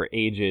on that for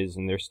ages,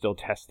 and they're still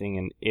testing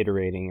and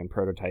iterating and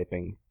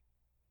prototyping.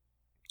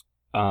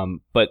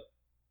 But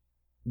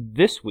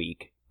this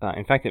week,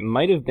 in fact, it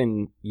might have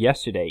been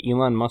yesterday,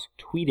 Elon Musk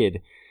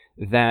tweeted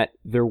that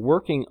they're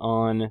working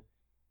on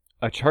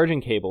a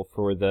charging cable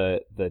for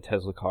the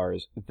Tesla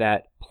cars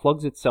that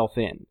plugs itself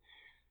in.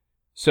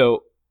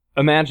 So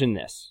imagine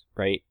this,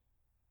 right?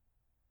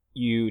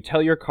 You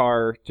tell your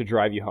car to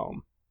drive you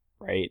home,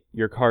 right?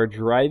 Your car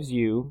drives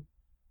you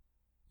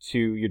to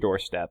your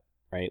doorstep,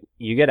 right?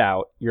 You get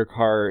out, your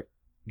car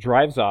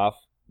drives off,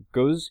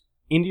 goes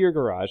into your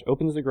garage,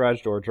 opens the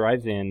garage door,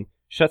 drives in,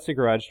 shuts the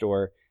garage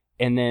door,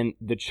 and then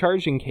the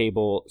charging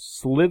cable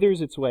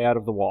slithers its way out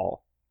of the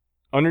wall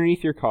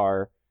underneath your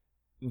car.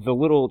 The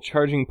little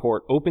charging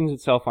port opens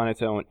itself on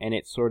its own, and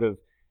it sort of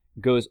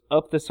goes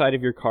up the side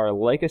of your car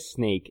like a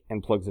snake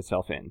and plugs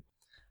itself in.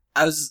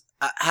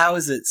 How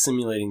is it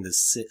simulating the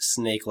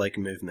snake-like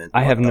movement?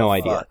 I have no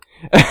idea.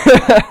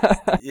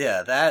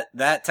 Yeah,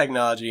 that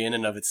technology in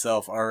and of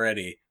itself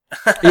already.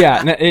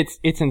 Yeah, no, it's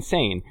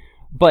insane.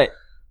 But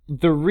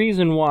the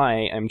reason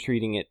why I'm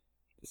treating it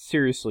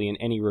seriously in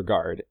any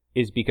regard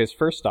is because,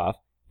 first off,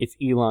 it's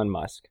Elon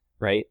Musk,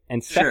 right?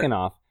 And second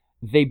off,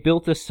 they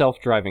built a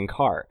self-driving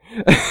car.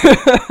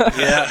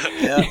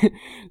 Yeah.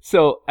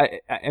 So,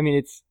 I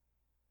mean,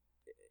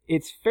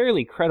 it's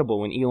fairly credible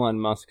when Elon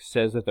Musk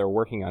says that they're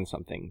working on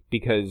something,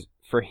 because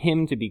for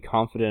him to be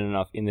confident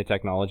enough in the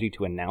technology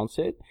to announce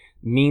it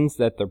means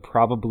that they're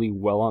probably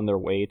well on their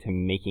way to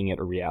making it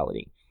a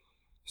reality.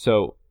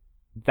 So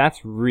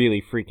that's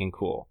really freaking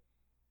cool.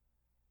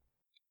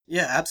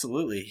 Yeah,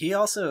 absolutely. He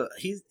also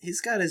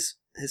he's got his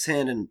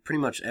hand in pretty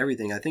much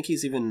everything. I think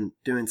he's even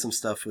doing some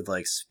stuff with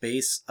like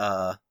space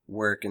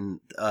work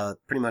and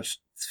pretty much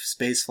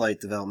space flight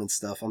development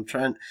stuff.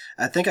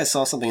 I think I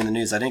saw something in the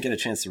news. I didn't get a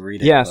chance to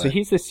read it. Yeah, so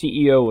he's the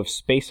CEO of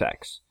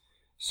SpaceX.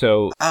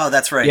 So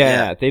that's right.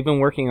 Yeah, they've been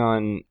working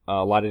on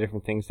a lot of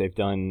different things. They've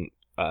done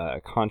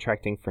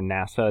contracting for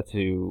NASA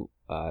to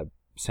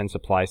send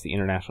supplies to the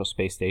International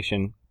Space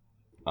Station.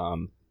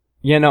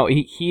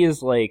 He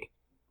is like,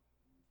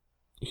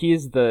 he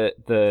is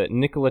the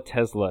Nikola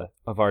Tesla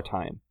of our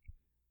time.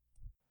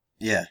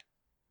 Yeah.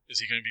 Is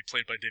he going to be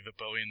played by David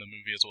Bowie in the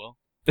movie as well?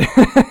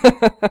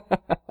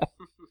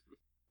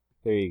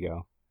 There you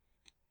go.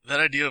 That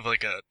idea of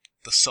like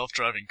the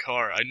self-driving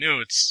car, I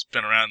knew it's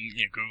been around.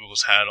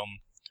 Google's had them,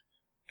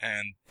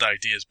 and the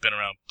idea's been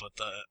around. But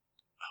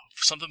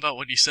something about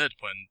what you said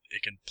when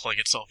it can plug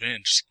itself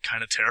in just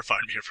kind of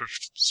terrified me for a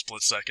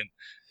split second.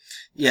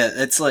 Yeah,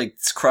 it's like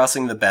it's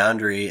crossing the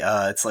boundary.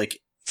 It's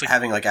like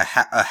having like a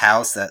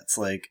house that's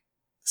like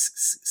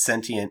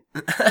sentient.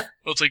 Well,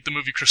 it's like the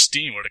movie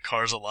Christine, where the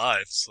car's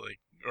alive. It's like,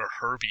 or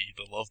Herbie,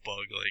 the love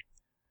bug, like,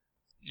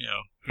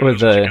 or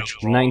the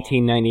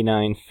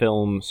 1999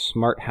 film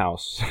Smart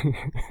House.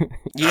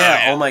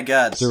 Yeah, oh my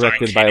god.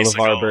 Directed by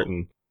LeVar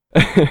Burton.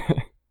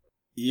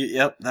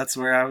 Yep, that's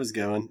where I was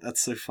going.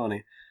 That's so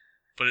funny.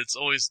 But it's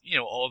always,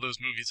 all of those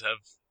movies have,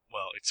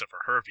 well, except for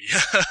Herbie,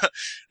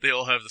 they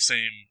all have the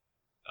same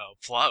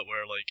plot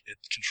where, like, it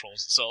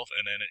controls itself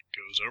and then it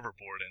goes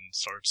overboard and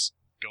starts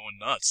going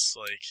nuts.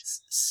 Like,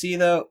 see,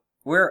 though,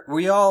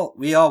 we all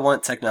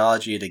want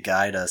technology to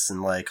guide us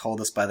and like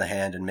hold us by the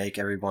hand and make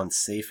everyone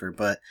safer,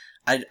 but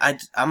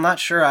I'm not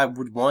sure I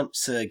would want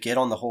to get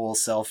on the whole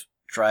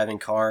self-driving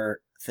car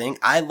thing.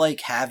 I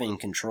like having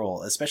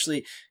control,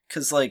 especially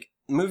because like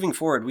moving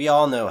forward, we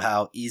all know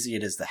how easy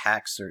it is to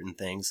hack certain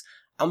things.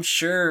 I'm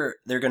sure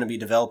they're going to be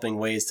developing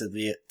ways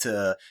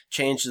to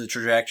change the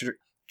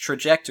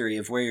trajectory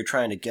of where you're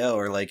trying to go,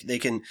 or like they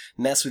can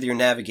mess with your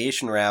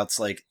navigation routes,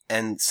 like,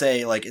 and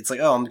say like it's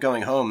like, oh, I'm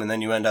going home, and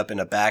then you end up in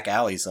a back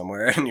alley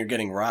somewhere and you're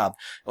getting robbed.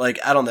 Like,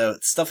 I don't know,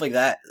 stuff like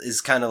that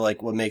is kind of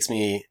like what makes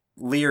me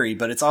leery,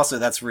 but it's also,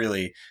 that's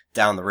really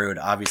down the road.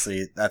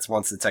 Obviously, that's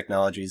once the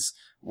technology's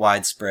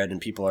widespread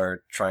and people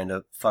are trying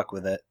to fuck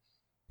with it.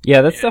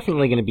 Yeah, that's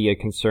definitely going to be a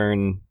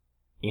concern,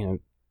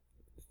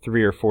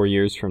 3 or 4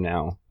 years from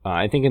now.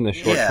 I think in the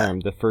short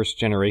term, the first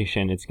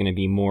generation, it's going to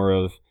be more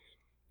of,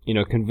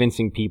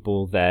 convincing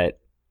people that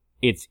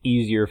it's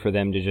easier for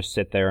them to just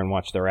sit there and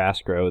watch their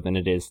ass grow than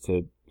it is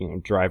to,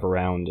 drive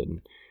around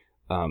and,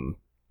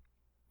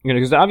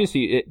 because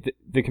obviously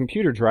the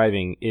computer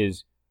driving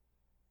is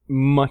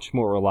much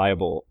more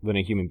reliable than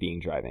a human being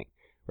driving,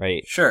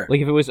 right? Sure.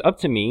 Like, if it was up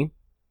to me,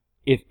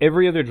 if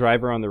every other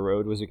driver on the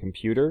road was a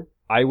computer,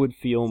 I would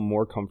feel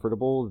more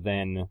comfortable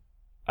than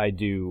I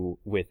do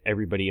with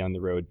everybody on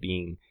the road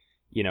being,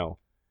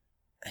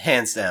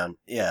 hands down,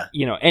 yeah.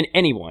 And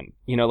anyone,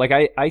 like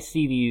I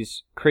see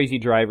these crazy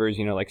drivers,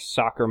 like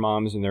soccer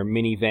moms in their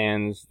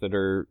minivans that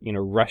are,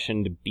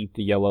 rushing to beat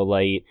the yellow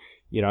light.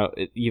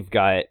 You've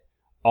got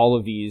all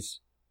of these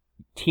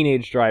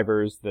teenage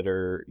drivers that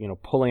are,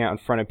 pulling out in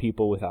front of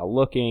people without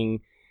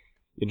looking.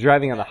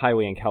 Driving on the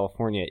highway in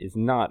California is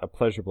not a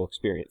pleasurable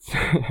experience.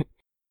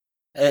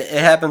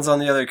 It happens on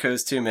the other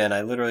coast too, man.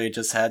 I literally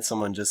just had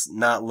someone just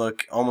not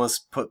look,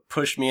 almost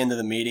push me into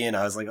the median.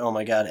 I was like, oh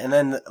my god. And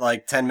then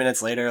like 10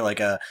 minutes later, like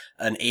an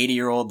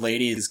 80-year-old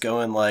lady is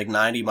going like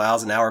 90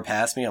 miles an hour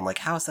past me. I'm like,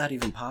 how is that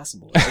even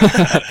possible?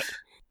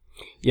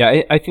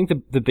 Yeah, I think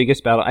the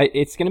biggest battle,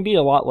 it's going to be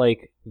a lot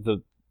like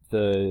the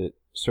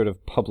sort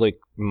of public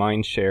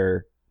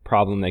mindshare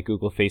problem that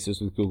Google faces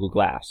with Google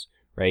Glass,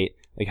 right?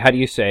 Like, how do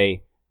you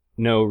say,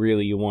 no,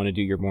 really, you want to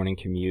do your morning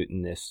commute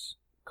in this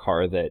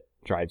car that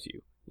drives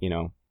you,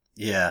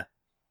 Yeah,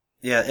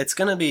 it's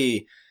gonna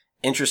be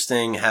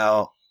interesting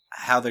how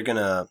they're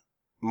gonna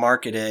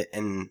market it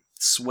and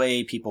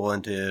sway people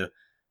into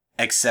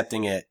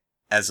accepting it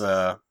as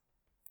a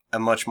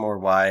much more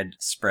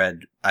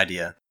widespread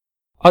idea.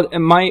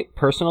 And my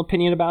personal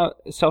opinion about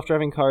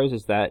self-driving cars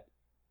is that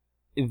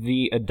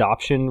the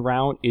adoption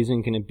route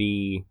isn't going to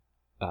be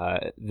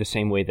the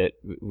same way that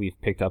we've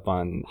picked up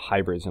on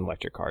hybrids and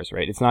electric cars,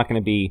 right? It's not going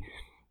to be,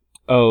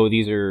 oh,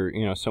 these are,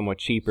 somewhat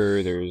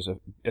cheaper, there's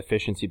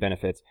efficiency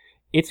benefits.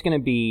 It's going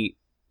to be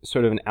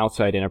sort of an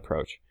outside-in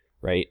approach,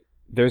 right?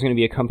 There's going to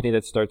be a company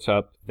that starts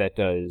up that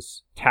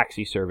does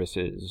taxi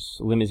services,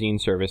 limousine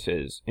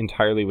services,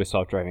 entirely with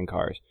self-driving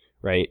cars,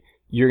 right?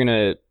 You're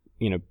going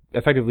to,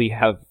 effectively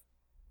have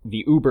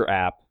the Uber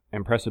app,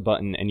 and press a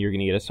button and you're going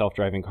to get a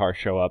self-driving car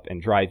show up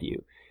and drive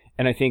you.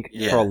 And I think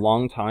Yeah. for a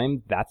long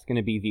time, that's going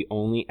to be the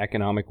only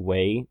economic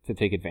way to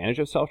take advantage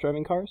of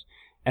self-driving cars.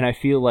 And I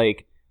feel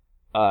like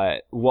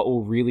what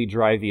will really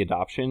drive the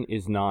adoption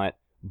is not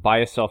buy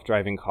a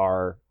self-driving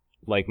car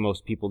like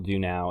most people do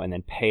now and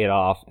then pay it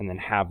off and then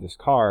have this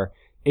car.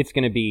 It's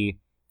going to be,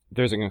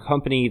 there's a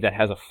company that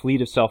has a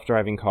fleet of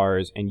self-driving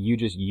cars and you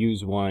just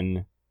use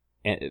one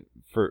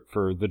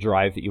for the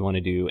drive that you want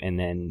to do, and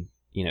then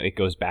it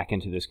goes back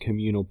into this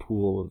communal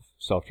pool of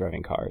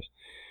self-driving cars.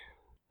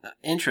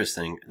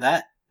 Interesting.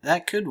 That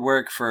could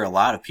work for a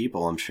lot of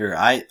people, I'm sure.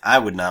 I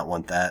would not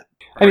want that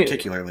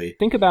particularly.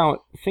 Think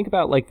about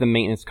like the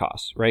maintenance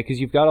costs, right? Because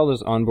you've got all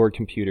those onboard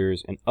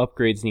computers and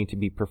upgrades need to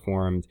be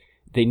performed.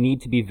 They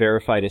need to be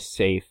verified as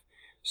safe.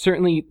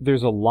 Certainly,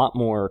 there's a lot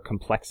more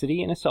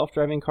complexity in a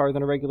self-driving car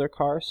than a regular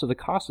car, so the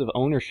cost of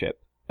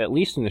ownership, at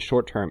least in the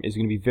short term, is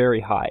going to be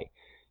very high.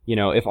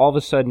 If all of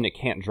a sudden it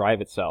can't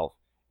drive itself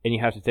and you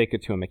have to take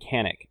it to a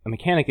mechanic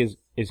is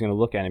going to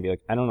look at it and be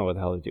like, I don't know what the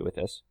hell to do with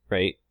this,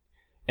 right?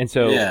 And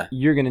so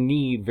you're going to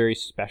need very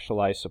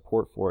specialized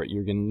support for it.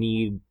 You're going to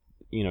need,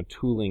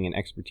 tooling and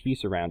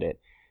expertise around it.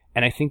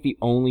 And I think the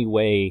only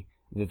way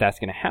that that's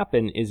going to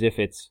happen is if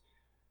it's,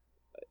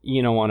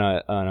 on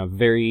a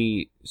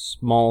very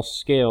small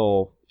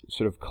scale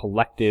sort of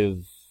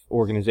collective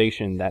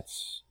organization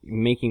that's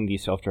making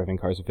these self-driving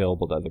cars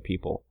available to other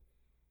people.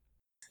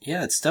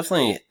 Yeah, it's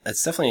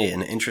definitely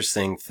an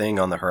interesting thing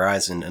on the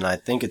horizon, and I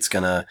think it's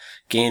gonna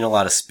gain a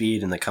lot of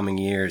speed in the coming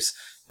years.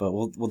 But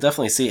we'll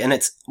definitely see. And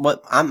it's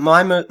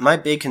my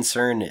big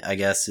concern, I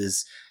guess,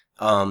 is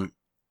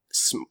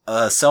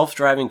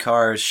self-driving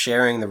cars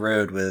sharing the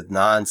road with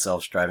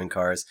non-self-driving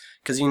cars,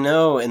 because in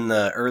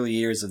the early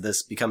years of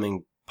this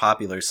becoming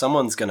popular,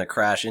 someone's gonna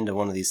crash into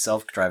one of these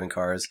self-driving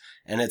cars,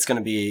 and it's gonna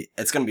be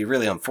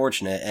really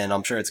unfortunate, and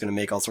I'm sure it's gonna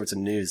make all sorts of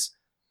news.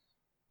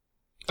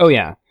 Oh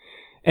yeah.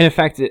 And in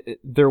fact,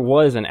 there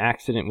was an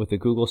accident with the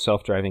Google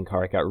self-driving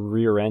car. It got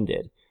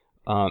rear-ended.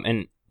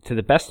 And to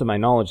the best of my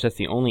knowledge, that's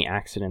the only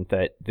accident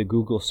that the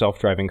Google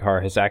self-driving car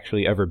has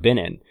actually ever been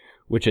in,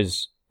 which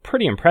is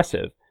pretty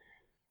impressive.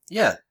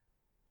 Yeah.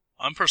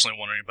 I'm personally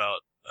wondering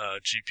about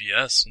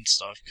GPS and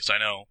stuff, because I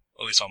know,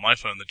 at least on my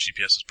phone, the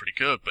GPS is pretty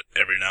good, but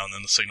every now and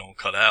then the signal will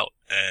cut out.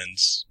 And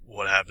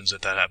what happens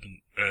if that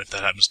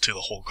happens to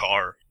the whole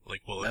car?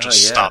 Like, will it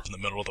just stop in the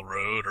middle of the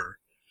road, or...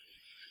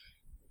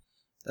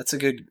 That's a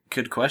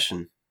good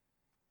question.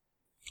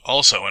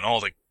 Also, and all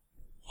the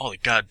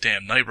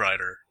goddamn Knight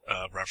Rider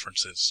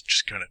references,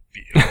 just gonna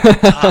be over the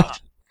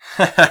top.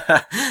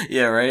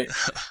 Yeah, right.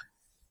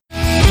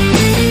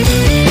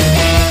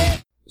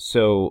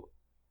 So,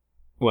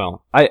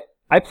 well, I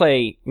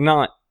play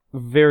not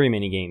very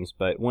many games,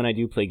 but when I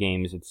do play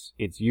games,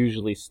 it's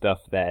usually stuff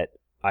that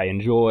I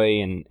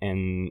enjoy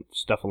and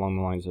stuff along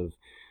the lines of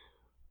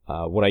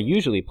what I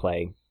usually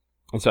play.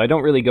 And so I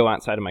don't really go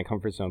outside of my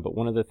comfort zone, but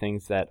one of the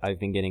things that I've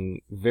been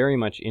getting very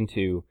much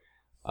into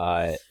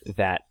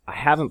that I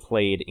haven't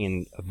played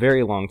in a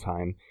very long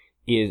time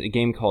is a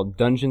game called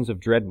Dungeons of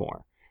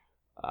Dreadmore.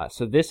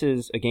 So this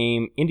is a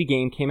indie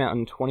game, came out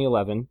in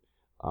 2011.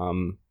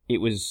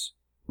 It was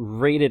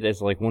rated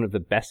as like one of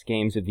the best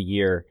games of the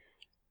year,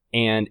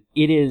 and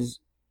it is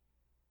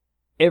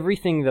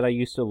everything that I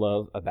used to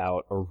love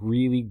about a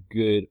really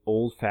good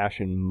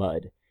old-fashioned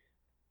MUD.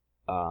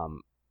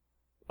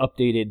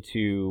 Updated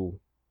to,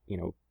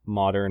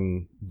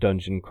 modern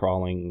dungeon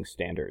crawling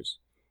standards,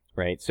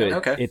 right?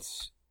 So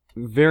it's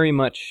very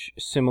much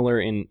similar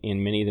in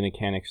many of the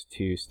mechanics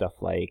to stuff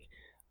like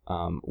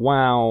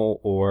WoW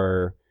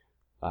or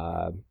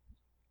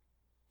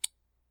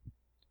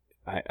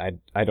I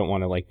don't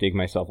want to like dig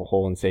myself a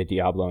hole and say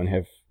Diablo and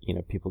have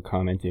people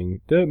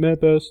commenting that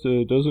Matt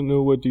Besta doesn't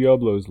know what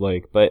Diablo's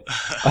like, but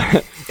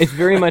it's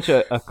very much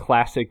a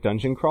classic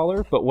dungeon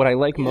crawler. But what I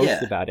like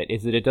most about it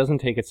is that it doesn't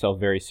take itself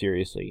very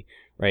seriously,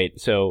 right?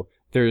 So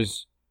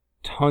there's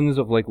tons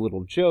of like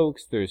little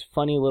jokes, there's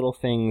funny little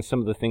things,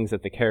 some of the things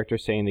that the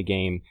characters say in the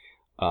game,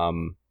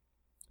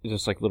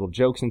 just like little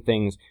jokes and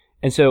things,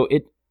 and so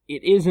it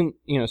isn't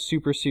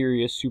super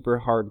serious,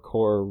 super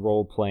hardcore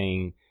role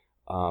playing,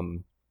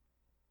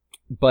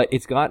 but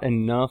it's got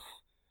enough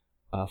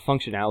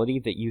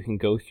functionality that you can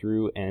go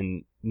through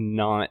and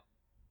not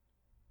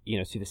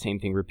see the same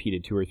thing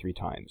repeated 2 or 3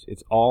 times.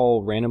 It's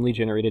all randomly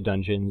generated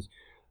dungeons.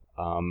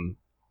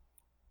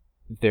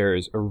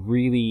 There's a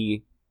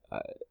really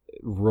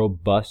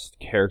robust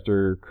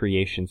character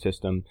creation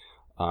system,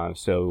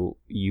 so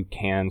you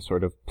can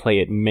sort of play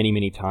it many,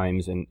 many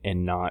times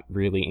and not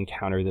really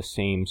encounter the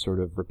same sort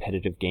of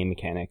repetitive game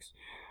mechanics.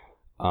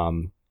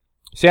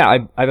 So yeah,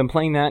 I've been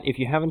playing that. If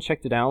you haven't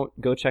checked it out,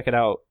 go check it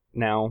out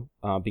now,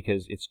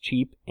 because it's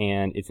cheap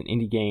and it's an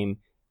indie game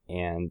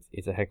and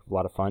it's a heck of a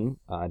lot of fun.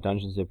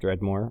 Dungeons of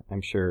Dreadmore.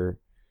 I'm sure,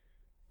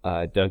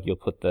 Doug, you'll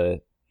put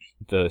the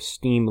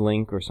Steam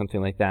link or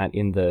something like that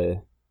in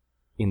the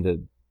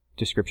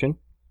description.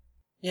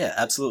 Yeah,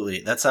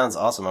 absolutely. That sounds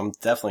awesome. I'm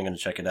definitely going to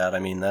check it out. I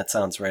mean, that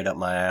sounds right up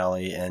my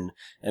alley, and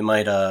it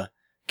might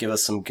give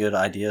us some good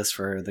ideas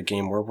for the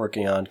game we're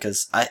working on,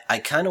 because I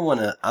kind of want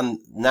to.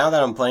 Now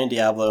that I'm playing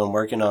Diablo and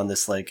working on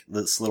this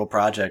little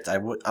project,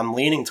 I'm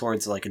leaning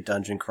towards like a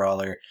dungeon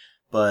crawler,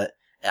 but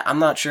I'm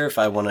not sure if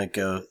I want to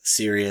go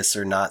serious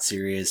or not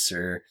serious,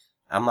 or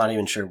I'm not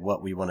even sure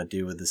what we want to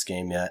do with this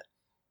game yet.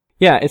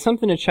 Yeah, it's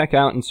something to check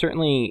out, and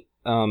certainly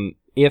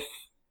if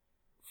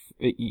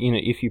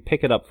you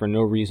pick it up for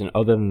no reason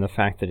other than the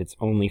fact that it's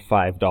only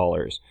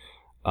 $5,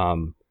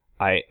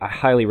 I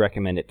highly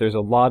recommend it. There's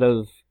a lot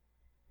of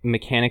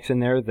mechanics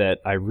in there that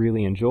I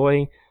really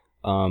enjoy.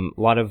 A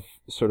lot of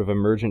sort of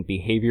emergent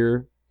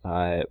behavior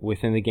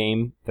within the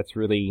game that's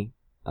really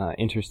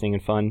interesting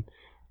and fun.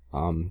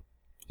 So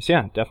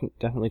yeah,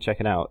 definitely check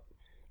it out.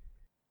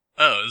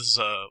 Oh, it's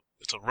a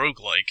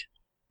roguelike.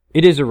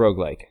 It is a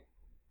roguelike.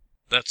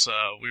 That's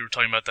we were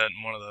talking about that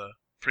in one of the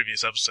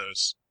previous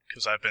episodes,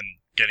 because I've been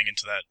getting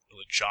into that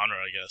genre,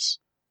 I guess,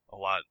 a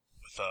lot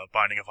with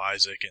Binding of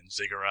Isaac and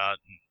Ziggurat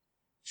and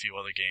a few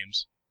other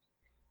games.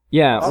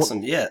 Yeah,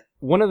 awesome. Yeah,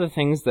 one of the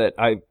things that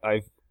I've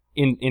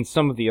in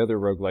some of the other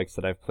roguelikes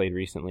that I've played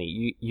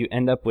recently, you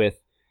end up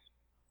with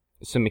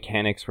some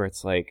mechanics where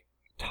it's like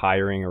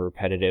tiring or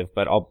repetitive.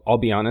 But I'll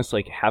be honest,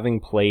 like having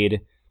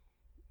played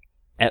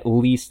at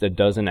least a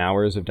dozen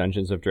hours of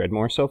Dungeons of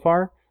Dreadmore so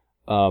far,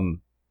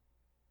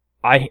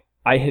 I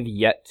have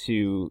yet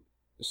to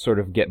sort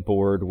of get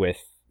bored with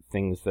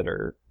things that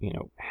are,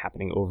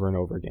 happening over and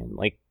over again,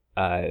 like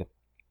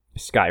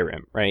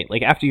Skyrim, right?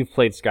 Like after you've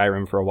played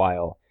Skyrim for a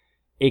while,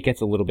 it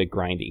gets a little bit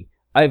grindy.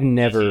 I've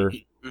never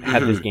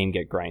had this game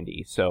get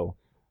grindy, so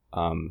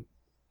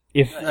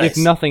if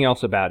nothing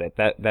else about it,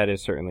 that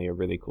is certainly a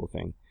really cool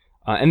thing.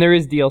 And there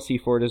is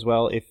DLC for it as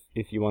well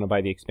if you want to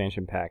buy the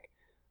expansion pack.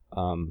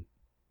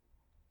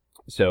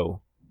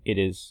 So it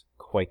is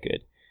quite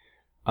good.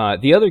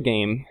 The other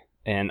game,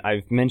 and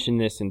I've mentioned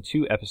this in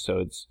 2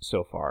 episodes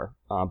so far,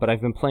 but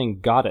I've been playing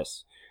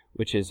Goddess,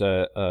 which is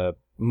a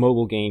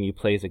mobile game you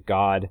play as a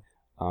god,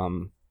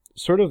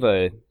 sort of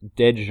a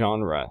dead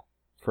genre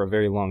for a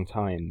very long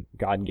time,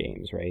 god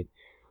games, right?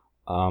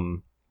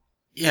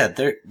 Yeah,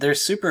 they're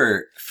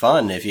super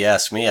fun, if you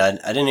ask me.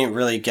 I didn't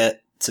really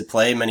get to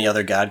play many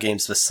other god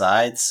games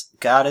besides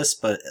Goddess,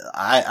 but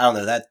I don't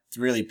know, that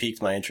really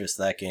piqued my interest,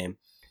 that game.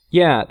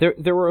 Yeah,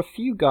 there were a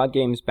few god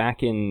games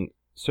back in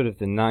sort of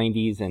the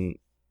 90s and,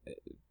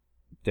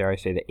 dare I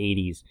say, the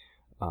 80s.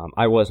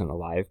 I wasn't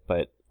alive,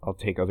 but I'll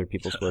take other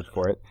people's word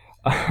for it.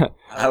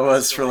 I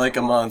was for like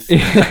a month.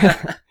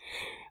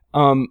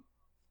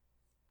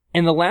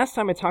 And the last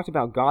time I talked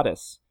about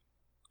Goddess,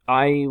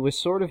 I was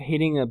sort of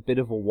hitting a bit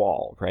of a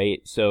wall,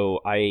 right? So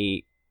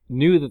I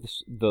knew that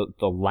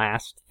the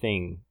last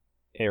thing,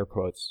 air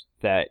quotes,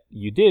 that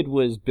you did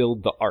was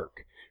build the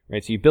Ark,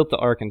 right? So you built the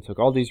Ark and took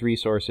all these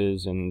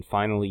resources, and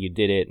finally you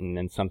did it, and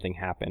then something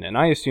happened. And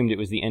I assumed it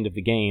was the end of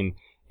the game,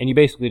 and you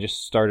basically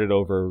just started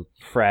over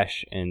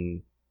fresh,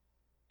 and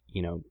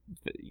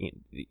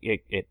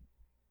it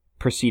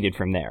proceeded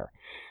from there.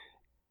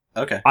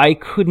 Okay. I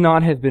could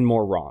not have been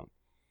more wrong.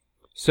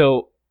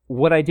 So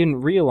what I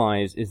didn't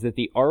realize is that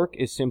the Ark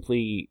is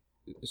simply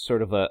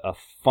sort of a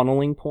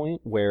funneling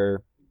point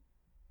where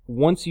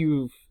once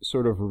you've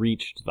sort of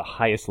reached the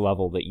highest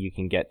level that you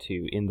can get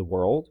to in the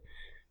world,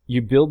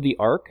 you build the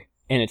Ark,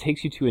 and it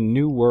takes you to a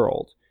new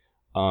world.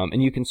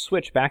 And you can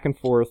switch back and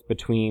forth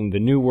between the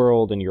new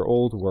world and your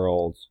old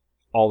world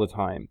all the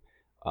time.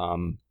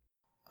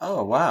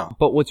 Oh, wow.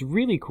 But what's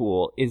really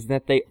cool is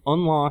that they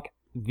unlock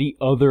the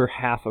other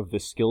half of the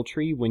skill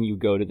tree when you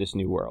go to this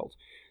new world.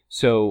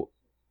 So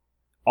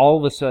all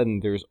of a sudden,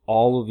 there's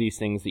all of these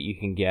things that you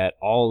can get,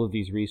 all of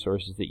these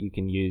resources that you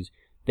can use.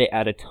 They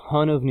add a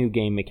ton of new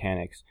game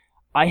mechanics.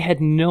 I had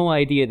no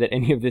idea that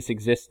any of this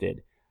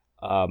existed.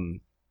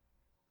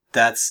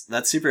 That's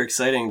super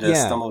exciting to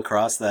stumble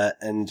across that,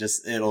 and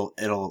just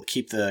it'll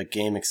keep the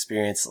game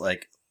experience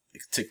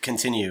to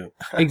continue.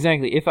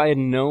 Exactly. If I had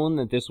known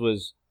that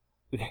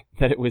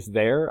that it was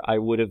there, I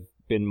would have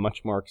been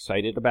much more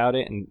excited about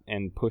it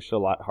and pushed a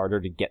lot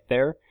harder to get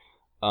there.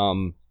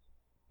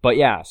 But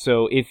yeah,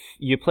 so if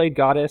you played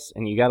Goddess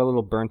and you got a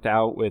little burnt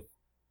out with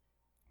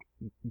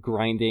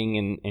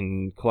grinding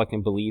and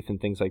collecting belief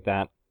and things like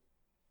that,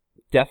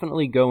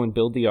 definitely go and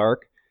build the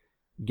Ark.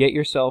 Get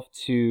yourself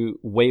to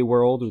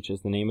Wayworld, which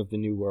is the name of the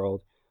new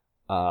world.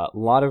 A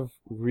lot of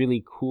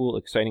really cool,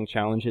 exciting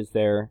challenges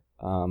there.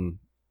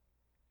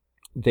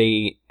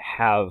 They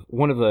have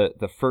one of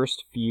the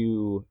first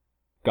few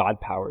god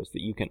powers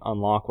that you can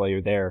unlock while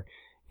you're there.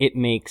 It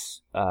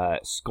makes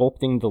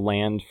sculpting the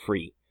land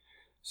free.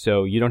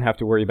 So you don't have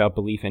to worry about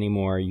belief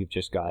anymore. You've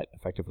just got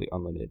effectively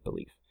unlimited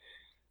belief.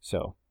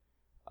 So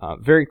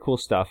very cool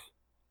stuff.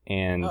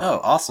 And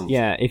awesome.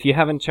 Yeah, if you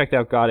haven't checked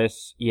out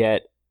Goddess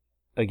yet,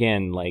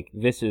 again,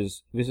 this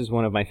is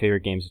one of my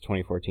favorite games of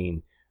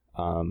 2014.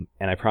 And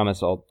I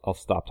promise I'll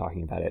stop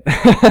talking about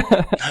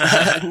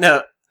it.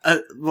 No.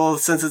 Well,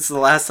 since it's the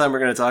last time we're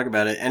going to talk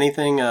about it,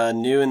 anything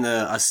new in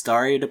the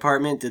Astaria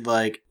department?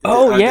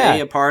 Are they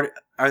a part?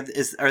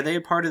 Are they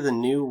a part of the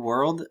new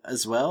world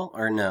as well,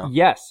 or no?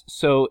 Yes.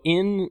 So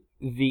in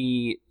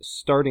the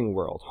starting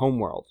world,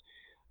 homeworld,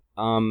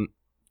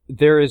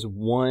 there is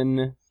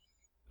one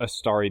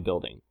Astari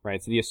building,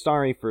 right? So the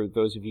Astari, for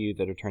those of you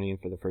that are tuning in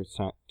for the first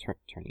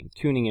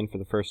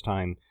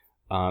time,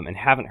 and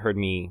haven't heard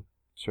me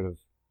sort of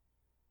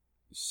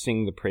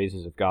sing the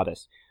praises of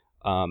Goddess,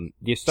 the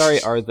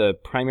Astari are the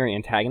primary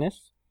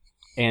antagonists,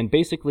 and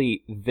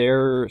basically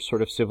their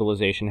sort of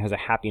civilization has a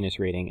happiness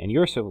rating, and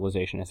your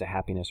civilization has a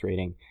happiness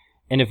rating.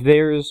 And if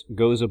theirs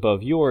goes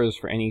above yours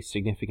for any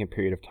significant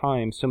period of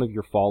time, some of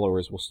your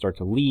followers will start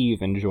to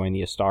leave and join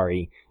the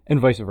Astari, and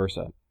vice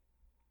versa.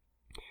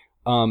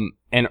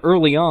 And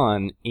early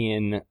on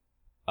in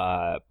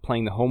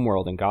playing the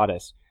homeworld in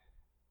Goddess,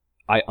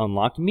 I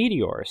unlocked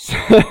meteors.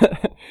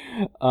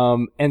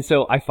 And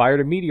so I fired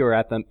a meteor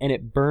at them, and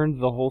it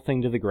burned the whole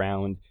thing to the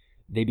ground.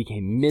 They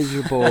became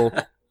miserable.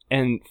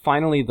 And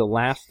finally, the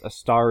last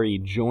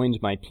Astari joined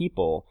my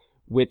people,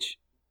 which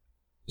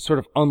sort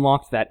of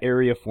unlocked that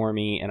area for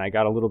me, and I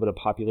got a little bit of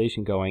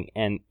population going,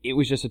 and it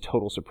was just a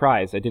total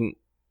surprise. I didn't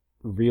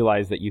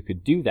realize that you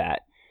could do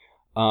that.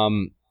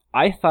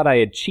 I thought I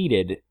had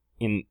cheated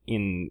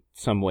in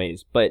some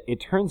ways, but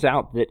it turns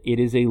out that it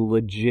is a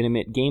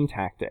legitimate game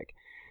tactic.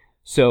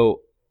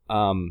 So,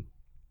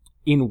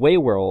 in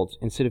Wayworld,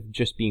 instead of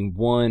just being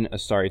one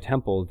Astari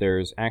temple,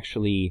 there's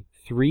actually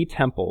 3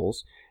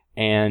 temples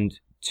and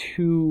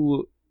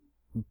 2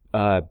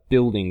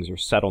 buildings or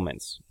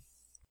settlements.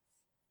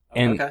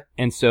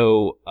 And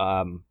so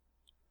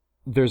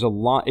there's a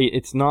lot.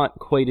 It's not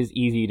quite as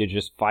easy to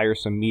just fire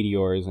some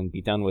meteors and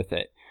be done with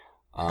it.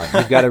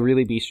 You've got to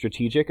really be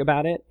strategic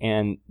about it,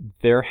 and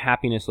their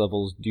happiness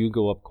levels do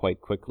go up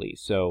quite quickly.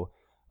 So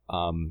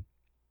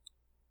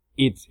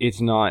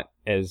it's not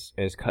as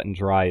cut and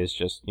dry as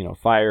just,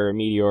 fire a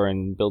meteor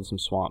and build some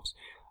swamps.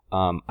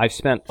 I've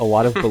spent a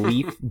lot of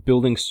belief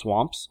building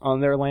swamps on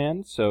their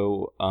land,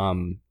 so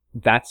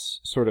that's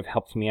sort of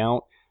helped me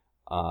out.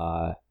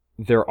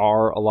 There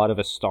are a lot of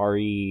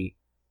Astari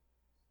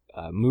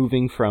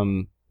moving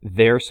from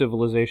their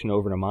civilization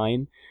over to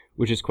mine,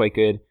 which is quite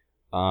good.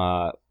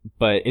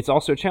 But it's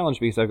also a challenge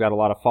because I've got a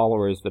lot of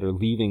followers that are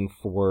leaving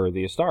for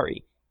the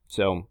Astari.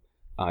 So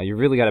you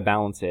really got to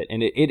balance it,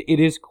 and it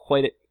is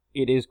quite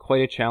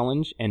a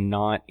challenge, and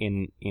not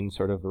in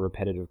sort of a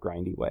repetitive,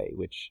 grindy way,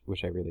 which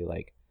I really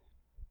like.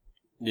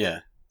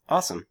 Yeah,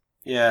 awesome.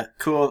 Yeah,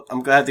 cool.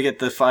 I'm glad to get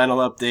the final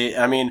update.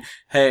 I mean,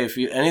 hey, if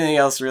anything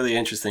else really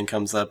interesting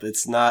comes up,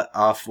 it's not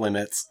off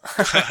limits.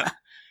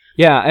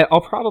 Yeah, I'll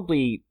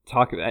probably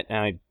talk about it,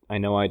 and I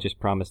know I just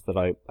promised that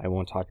I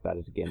won't talk about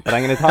it again, but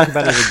I'm going to talk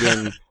about it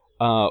again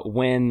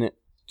when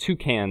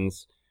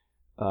Toucans,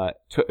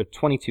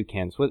 20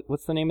 Toucans.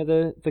 What's the name of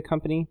the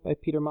company by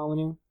Peter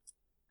Molyneux?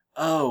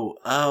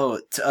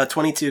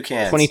 22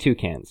 cans. 22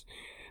 cans.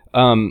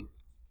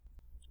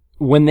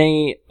 When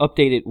they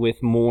update it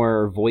with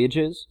more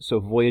voyages, so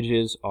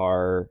voyages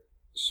are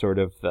sort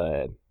of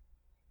the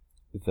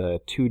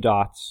 2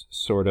 dots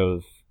sort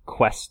of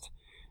quest,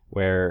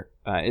 where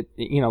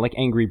like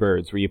Angry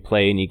Birds, where you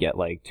play and you get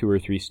like 2 or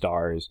 3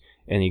 stars,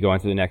 and you go on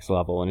to the next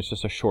level, and it's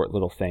just a short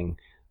little thing.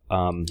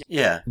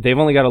 Yeah, they've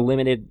only got a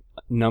limited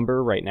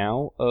number right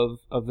now of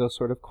those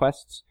sort of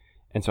quests,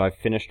 and so I've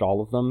finished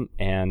all of them,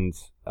 and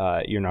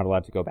you're not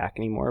allowed to go back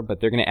anymore. But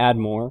they're going to add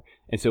more,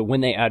 and so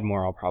when they add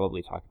more, I'll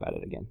probably talk about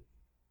it again.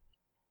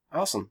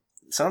 Awesome.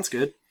 Sounds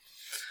good.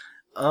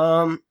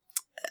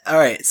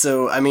 Alright,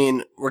 so, I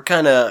mean, we're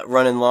kind of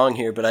running long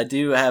here, but I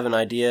do have an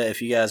idea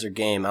if you guys are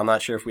game. I'm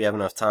not sure if we have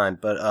enough time,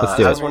 but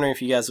I was wondering if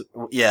you guys...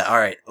 Yeah,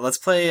 alright. Let's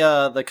play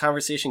the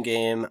conversation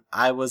game,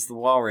 I Was the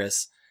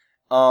Walrus.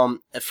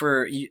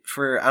 For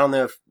I don't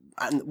know if...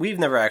 We've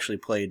never actually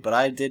played, but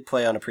I did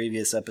play on a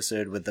previous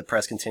episode with the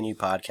Press Continue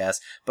podcast,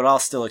 but I'll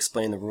still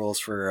explain the rules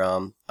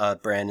for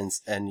Brandon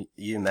and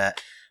you, Matt.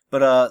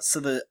 But so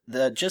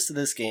the gist of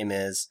this game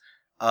is...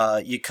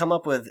 you come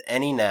up with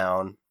any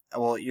noun.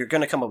 Well, you're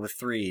going to come up with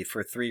 3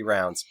 for 3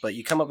 rounds, but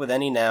you come up with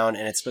any noun,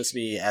 and it's supposed to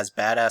be as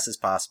badass as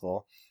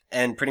possible.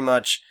 And pretty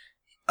much,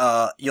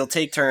 you'll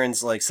take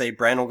turns, like, say,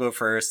 Brandon will go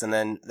first, and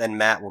then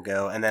Matt will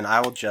go, and then I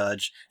will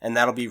judge, and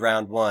that'll be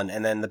round 1,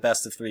 and then the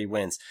best of 3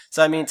 wins.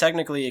 So, I mean,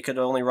 technically, it could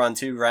only run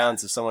 2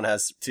 rounds if someone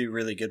has 2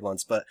 really good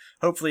ones, but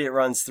hopefully it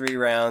runs 3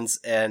 rounds,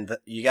 and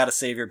you gotta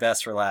save your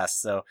best for last.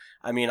 So,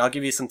 I mean, I'll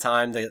give you some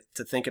time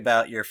to think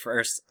about your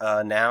first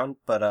noun,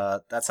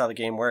 but that's how the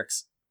game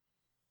works.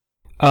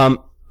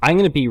 I'm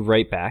gonna be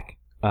right back.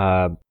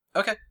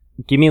 Okay.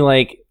 Give me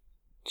like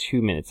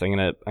 2 minutes. I'm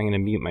gonna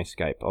mute my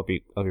Skype. I'll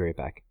be right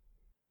back.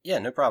 Yeah,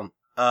 no problem.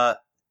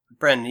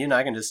 Brendan, you and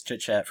I can just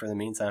chit chat for the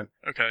meantime.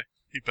 Okay.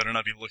 You better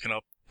not be looking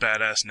up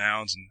badass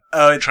nouns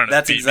and trying to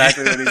that's beat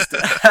exactly me. what he's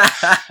doing.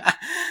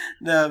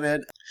 No,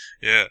 man.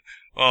 Yeah.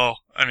 Well,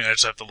 I mean, I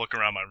just have to look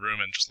around my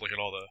room and just look at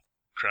all the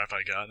crap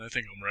I got, and I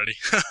think I'm ready.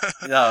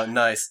 Oh,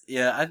 nice.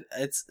 Yeah,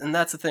 and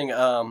that's the thing.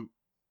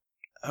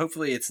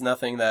 Hopefully it's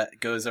nothing that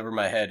goes over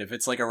my head. If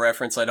it's like a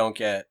reference I don't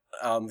get,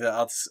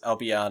 I'll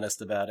be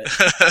honest about it.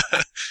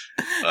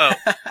 Well,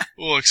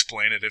 we'll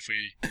explain it if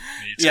we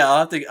need to.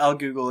 Yeah, I'll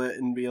Google it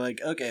and be like,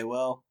 okay,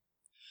 well,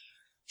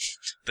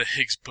 the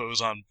Higgs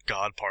boson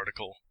God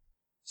particle.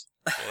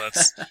 Well,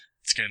 that's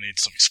It's gonna need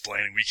some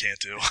explaining we can't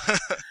do.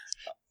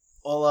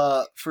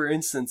 Well, for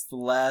instance, the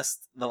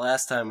last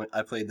time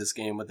I played this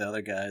game with the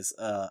other guys,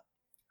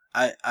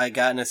 I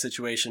got in a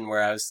situation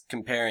where I was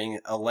comparing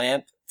a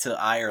lamp to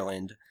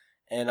Ireland,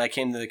 and I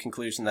came to the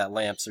conclusion that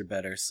lamps are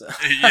better. So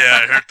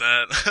Yeah, I heard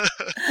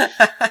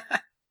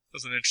that.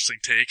 That's an interesting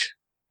take.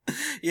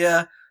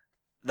 yeah,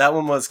 that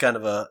one was kind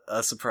of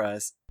a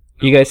surprise.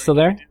 You guys still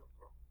there?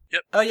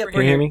 Yep. Oh yeah, we're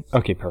Can you here. hear me?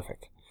 Okay,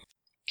 perfect.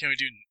 Can we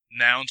do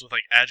nouns with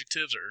like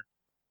adjectives or?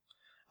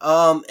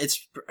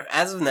 It's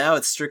as of now,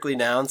 it's strictly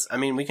nouns. I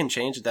mean, we can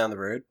change it down the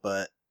road,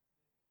 but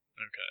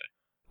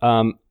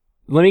Okay.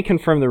 Let me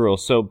confirm the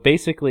rules. So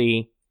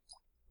basically,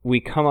 we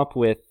come up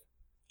with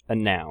a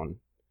noun,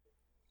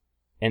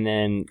 and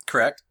then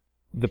correct.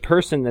 the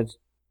person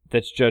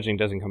that's judging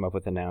doesn't come up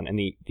with a noun, and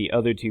the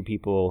other two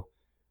people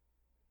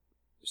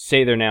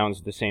say their nouns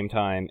at the same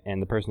time,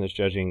 and the person that's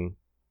judging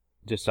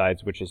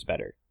decides which is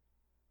better.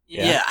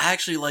 Yeah, I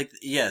actually like.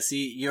 Yeah,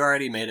 see, you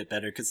already made it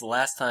better because the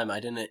last time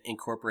I didn't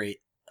incorporate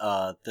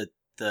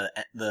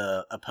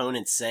the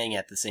opponent saying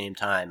at the same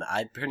time.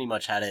 I pretty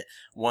much had it.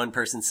 One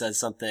person says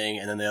something,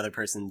 and then the other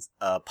person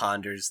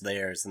ponders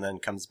theirs, and then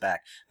comes back.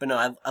 But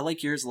no, I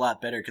like yours a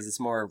lot better because it's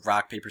more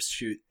rock paper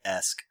shoot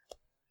esque.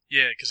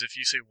 Yeah, because if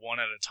you say one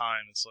at a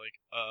time, it's like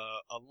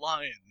a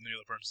lion, and the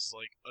other person's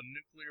like a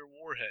nuclear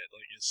warhead.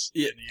 Like it's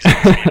Yeah. and you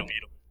say,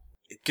 eat 'em.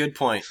 Good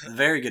point.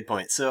 Very good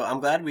point. So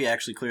I'm glad we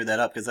actually cleared that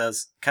up because that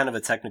was kind of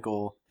a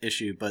technical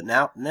issue. But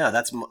now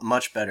that's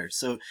much better.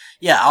 So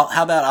yeah,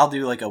 how about I'll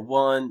do like a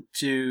 1,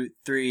 2,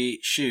 3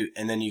 shoot,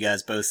 and then you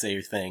guys both say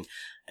your thing,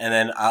 and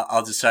then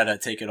I'll just try to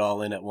take it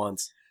all in at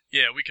once.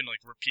 Yeah, we can like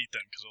repeat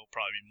them because it'll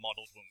probably be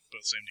muddled when we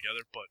both say them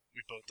together. But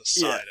we both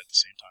decide at the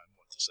same time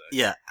what to say.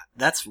 Yeah,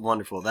 that's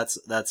wonderful. That's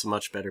a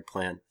much better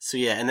plan. So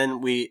yeah, and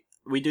then we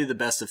do the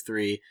best of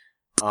 3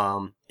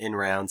 in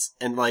rounds,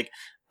 and like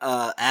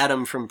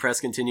Adam from Press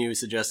Continue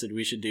suggested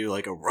we should do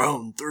like a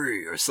round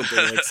 3 or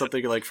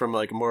something like from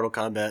like Mortal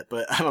Kombat,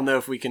 but I don't know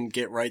if we can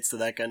get rights to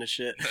that kind of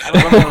shit. I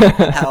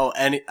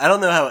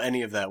don't know how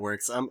any of that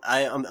works.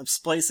 I'm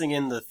splicing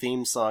in the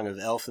theme song of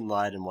Elfen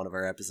Lied in one of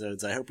our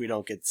episodes. I hope we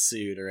don't get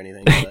sued or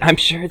anything. But... I'm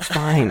sure it's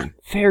fine.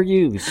 Fair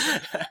use.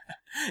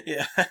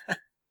 Yeah.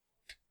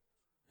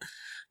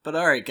 But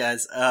alright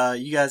guys,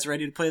 you guys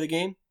ready to play the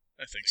game?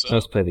 I think so.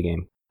 Let's play the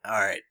game.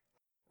 Alright.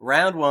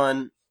 Round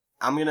 1.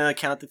 I'm gonna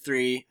count to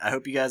 3. I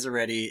hope you guys are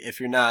ready. If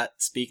you're not,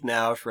 speak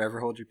now or forever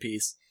hold your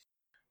peace.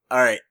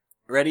 Alright.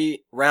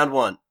 Ready? Round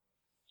 1.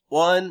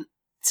 1,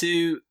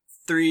 2,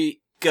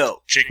 3,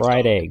 go.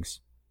 Fried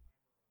eggs.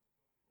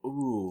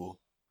 Ooh.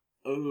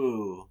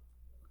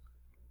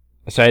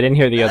 So I didn't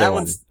hear the other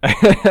one.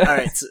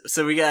 Alright,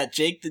 so we got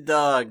Jake the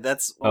dog.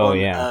 That's one,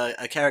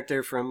 a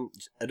character from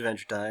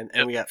Adventure Time.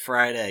 And we got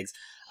fried eggs.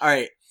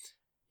 Alright.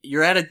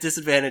 You're at a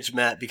disadvantage,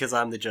 Matt, because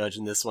I'm the judge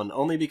in this one.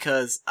 Only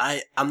because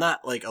I'm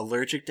not like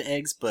allergic to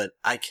eggs, but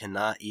I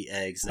cannot eat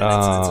eggs. And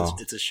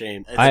it's a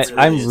shame.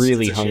 I'm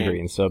really hungry,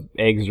 and so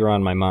eggs are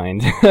on my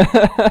mind.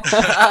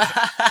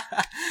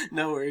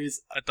 No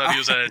worries. I thought he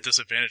was at a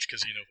disadvantage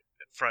because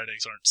fried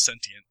eggs aren't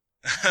sentient.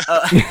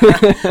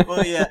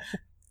 Well, yeah.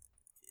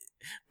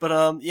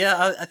 But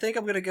yeah, I think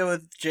I'm gonna go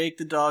with Jake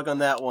the dog on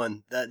that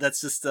one.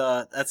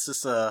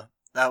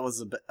 That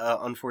was a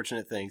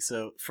unfortunate thing.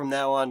 So from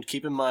now on,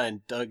 keep in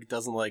mind, Doug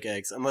doesn't like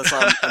eggs unless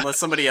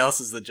somebody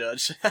else is the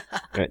judge.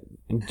 Right.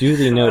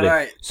 Duly noted. All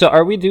right. So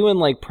are we doing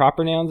like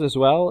proper nouns as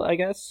well? I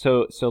guess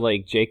so.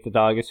 Like Jake the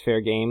dog is fair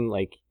game.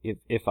 Like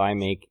if I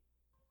make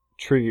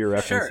trivia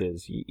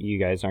references, you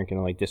guys aren't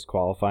gonna like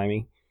disqualify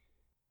me.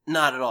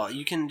 Not at all.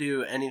 You can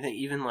do anything,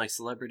 even like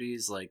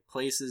celebrities, like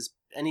places,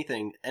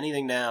 anything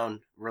noun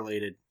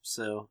related.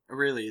 So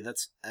really,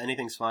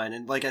 anything's fine.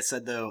 And like I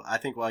said, though, I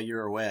think while you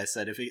were away, I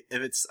said if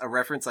it's a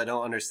reference I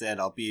don't understand,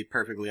 I'll be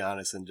perfectly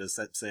honest and just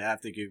say I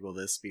have to Google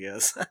this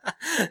because.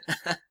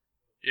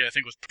 Yeah, I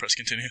think with Press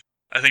Continue,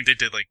 I think they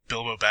did like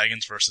Bilbo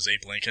Baggins versus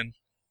Abe Lincoln.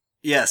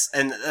 Yes,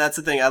 and that's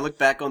the thing. I look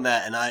back on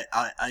that and I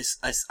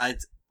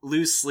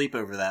lose sleep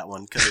over that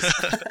one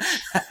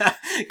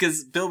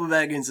because Bilbo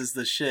Baggins is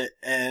the shit,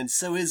 and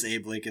so is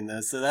Abe Lincoln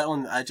though. So that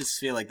one, I just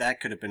feel like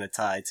that could have been a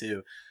tie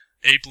too.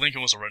 Abe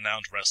Lincoln was a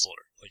renowned wrestler.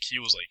 Like he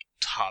was like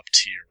top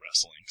tier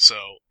wrestling,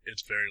 so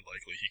it's very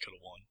likely he could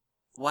have won.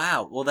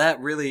 Wow, well that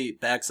really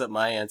backs up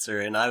my answer,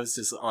 and I was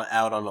just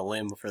out on a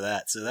limb for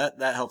that, so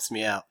that helps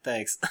me out.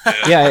 Thanks.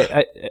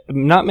 Yeah,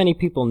 not many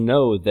people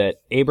know that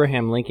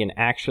Abraham Lincoln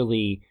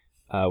actually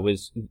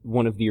was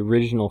one of the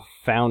original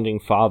founding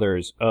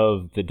fathers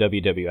of the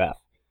WWF.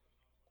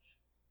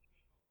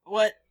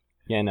 What?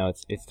 Yeah, no,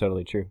 it's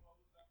totally true.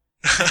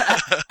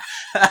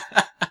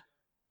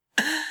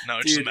 Now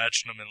I just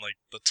imagine him in like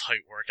the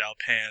tight workout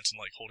pants and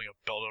like holding a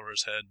belt over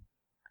his head.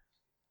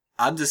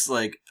 I'm just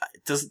like,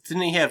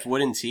 didn't he have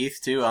wooden teeth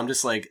too? I'm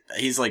just like,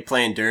 he's like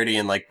playing dirty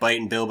and like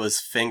biting Bilbo's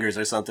fingers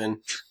or something.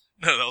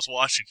 No, that was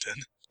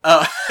Washington.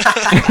 Oh.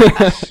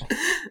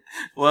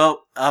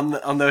 Well, I'm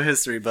no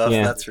history buff,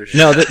 that's for sure.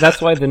 No,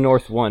 that's why the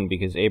North won,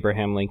 because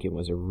Abraham Lincoln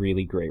was a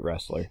really great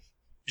wrestler.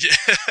 Yeah.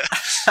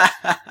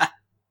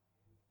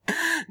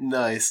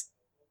 Nice.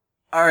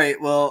 All right,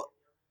 well,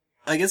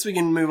 I guess we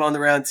can move on to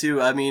round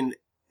 2. I mean,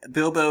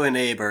 Bilbo and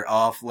Abe are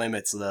off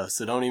limits, though,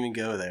 so don't even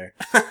go there.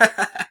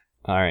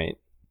 All right.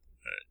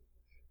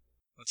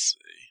 Let's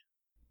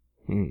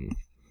see. Hmm.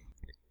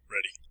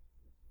 Ready.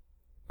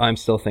 I'm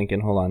still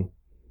thinking. Hold on.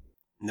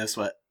 No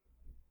sweat.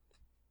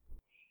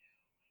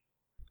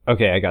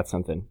 Okay, I got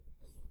something.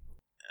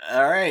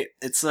 All right,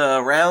 it's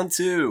round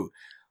 2.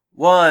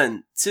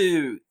 1,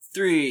 2,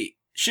 3,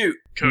 shoot.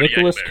 Kodiak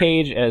Nicolas Bear.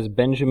 Cage as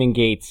Benjamin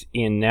Gates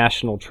in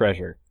National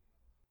Treasure.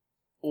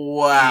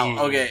 Wow. Ooh.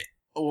 Okay.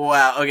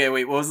 Wow. Okay.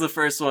 Wait. What was the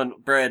first one,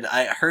 Brad?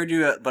 I heard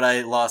you, but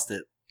I lost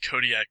it.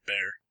 Kodiak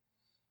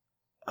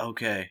Bear.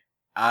 Okay.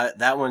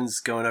 That one's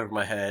going over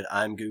my head.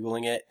 I'm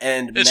googling it,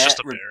 and It's Matt. just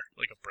a bear,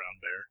 like a brown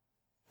bear.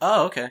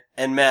 Oh, okay.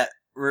 And Matt,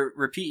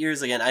 repeat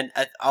yours again.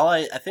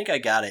 I think I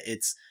got it.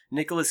 It's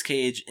Nicolas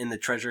Cage in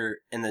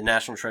the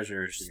National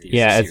Treasure series.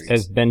 Yeah,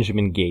 as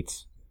Benjamin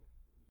Gates.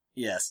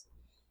 Yes.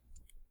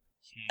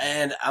 Hmm.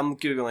 And I'm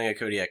googling a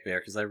Kodiak bear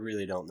because I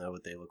really don't know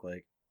what they look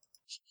like.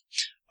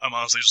 I'm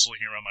honestly just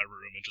looking around my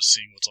room and just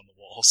seeing what's on the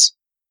walls.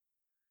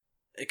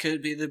 It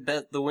could be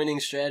the winning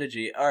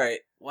strategy. All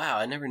right. Wow,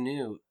 I never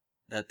knew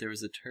that there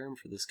was a term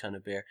for this kind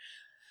of bear.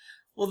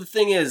 Well, the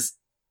thing is,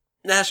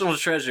 National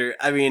Treasure.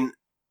 I mean,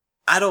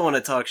 I don't want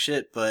to talk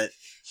shit, but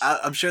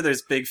I'm sure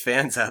there's big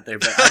fans out there.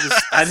 But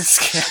I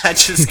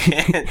just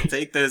can't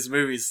take those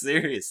movies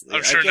seriously.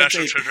 I'm sure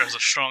National Treasure has a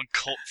strong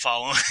cult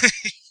following.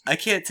 I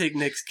can't take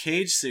Nick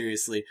Cage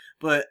seriously,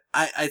 but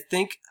I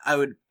think I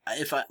would,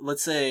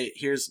 let's say,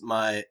 here's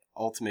my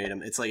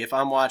ultimatum. It's like if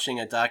I'm watching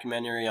a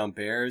documentary on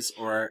bears,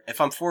 or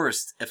if I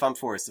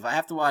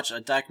have to watch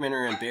a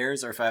documentary on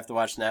bears, or if I have to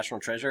watch National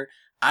Treasure,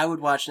 I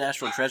would watch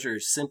National Treasure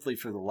simply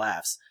for the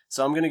laughs.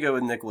 So I'm going to go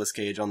with Nicolas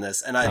Cage on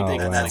this, and I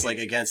think that's like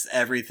against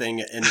everything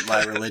in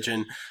my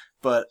religion.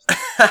 But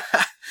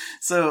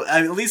so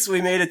at least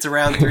we made it to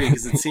round 3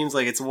 because it seems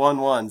like it's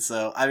 1-1.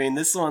 So I mean,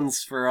 this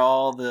one's for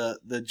all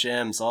the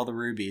gems, all the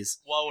rubies.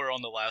 While we're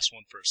on the last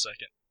one for a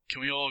second,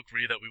 can we all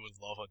agree that we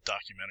would love a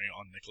documentary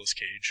on Nicolas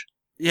Cage?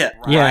 Yeah,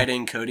 Yeah.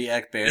 riding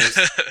Kodiak bears.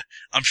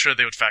 I'm sure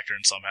they would factor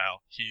in somehow.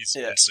 He's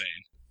Yeah. insane.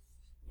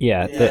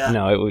 Yeah,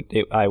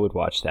 Yeah. I would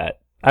watch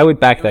that. I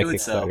would back It that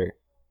would sell. Kickstarter.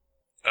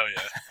 Oh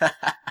yeah.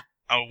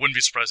 I wouldn't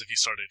be surprised if he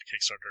started a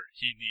Kickstarter.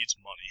 He needs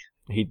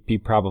money. He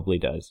probably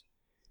does.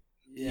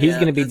 Yeah, He's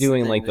going to be that's the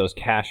doing thing like that- those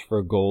cash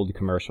for gold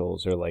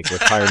commercials or like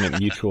retirement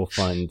mutual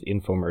fund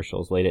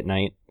infomercials late at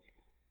night.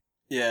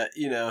 Yeah,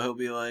 he'll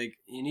be like,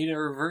 "You need a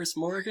reverse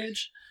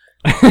mortgage."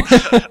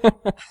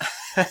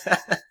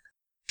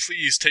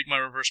 Please take my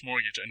reverse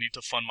mortgage. I need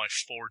to fund my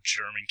 4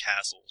 German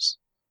castles.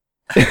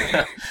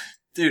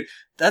 Dude,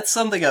 that's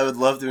something I would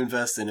love to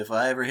invest in if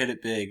I ever hit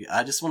it big.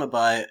 I just want to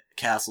buy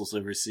castles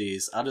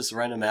overseas. I'll just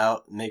rent them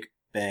out, and make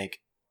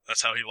bank.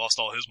 That's how he lost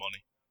all his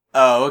money.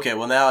 Oh, okay.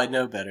 Well, now I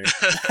know better.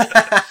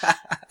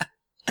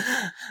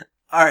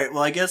 All right.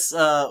 Well, I guess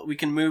we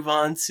can move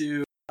on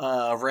to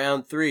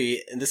round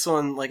 3. And this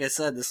one, like I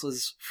said, this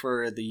was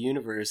for the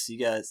universe. You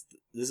guys,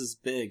 this is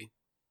big.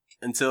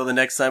 Until the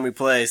next time we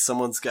play,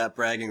 someone's got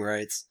bragging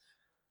rights.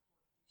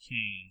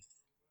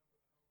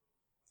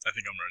 I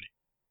think I'm ready.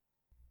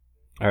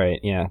 All right,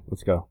 yeah,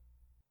 let's go.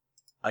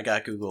 I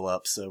got Google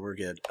up, so we're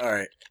good. All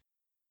right.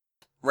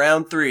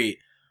 Round 3.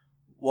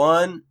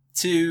 1,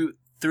 2,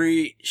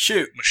 3,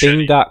 shoot.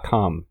 Machete.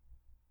 Bing.com.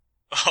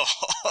 Oh.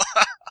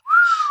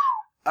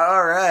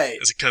 All right.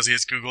 Is it because he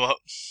has Google up?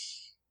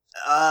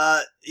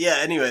 Yeah,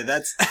 anyway,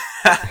 that's...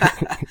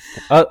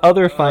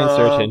 Other fine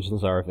search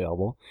engines are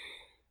available.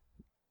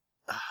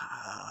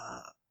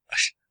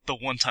 The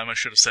one time I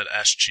should have said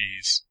Ash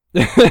Cheese.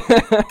 Damn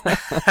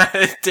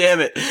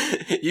it.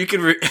 You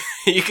can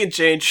you can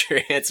change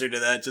your answer to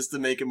that just to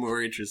make it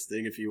more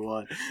interesting if you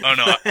want. Oh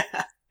no,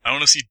 I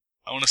want to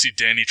see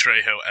Danny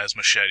Trejo as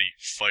Machete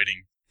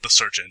fighting the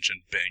search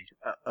engine Bing.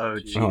 Oh,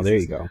 Jesus. Oh, there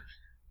you go.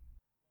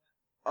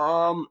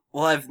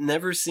 Well, I've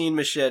never seen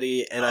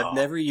Machete, and I've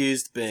never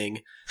used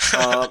Bing.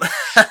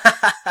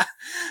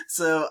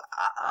 So,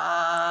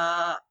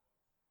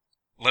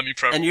 Let me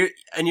prep. and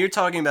you're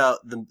talking about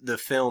the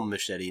film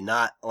Machete,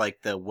 not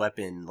like the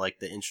weapon, like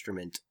the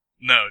instrument.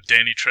 No,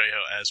 Danny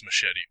Trejo as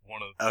Machete.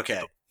 One of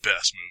Okay. the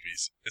best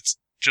movies. It's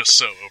just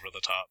so over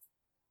the top.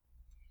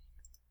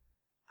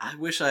 I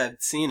wish I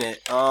had seen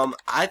it.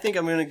 I think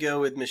I'm gonna go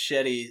with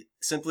Machete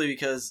simply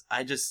because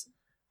I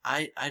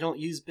don't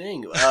use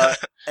Bing.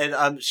 And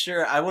I'm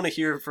sure I want to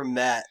hear from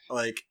Matt.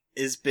 Like,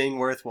 is Bing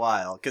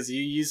worthwhile? Because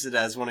you use it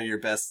as one of your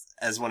best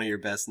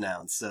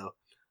nouns. So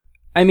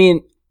I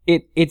mean,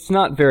 it's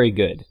not very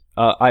good.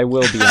 I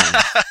will be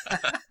honest.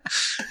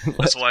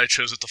 That's why I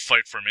chose it to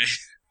fight for me.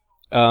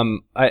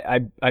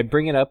 I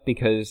bring it up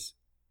because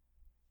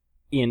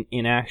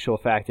in actual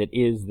fact, it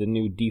is the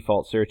new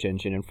default search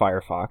engine in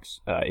Firefox.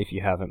 If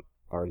you haven't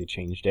already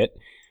changed it.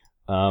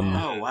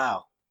 oh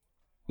wow.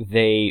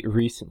 They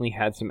recently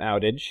had some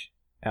outages.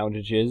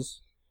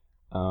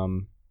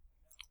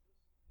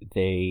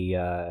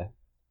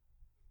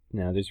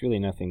 No, there's really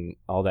nothing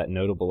all that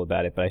notable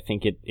about it, but I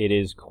think it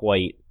is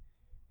quite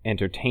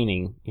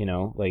entertaining,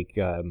 like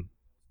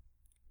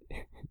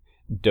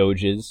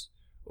doges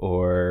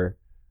or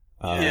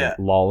Yeah.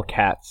 lol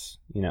cats,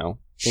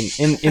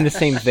 in the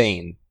same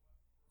vein.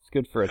 It's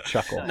good for a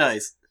chuckle.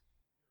 Nice.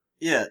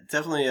 Yeah,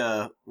 definitely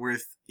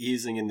worth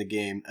using in the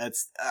game.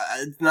 It's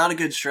not a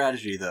good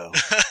strategy though.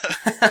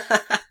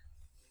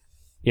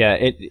 Yeah,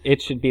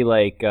 it should be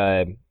like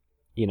 2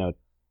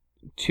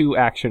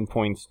 action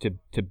points to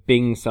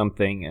Bing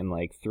something and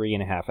like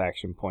 3.5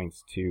 action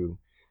points to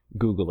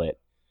Google it.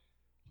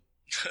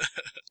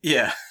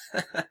 Yeah.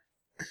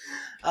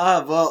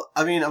 Well,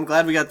 I mean, I'm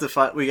glad we got to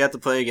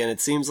play again.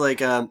 It seems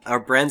like our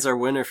Bren's our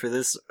winner for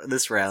this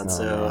round. Oh,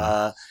 So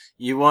man.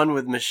 you won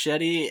with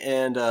Machete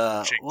and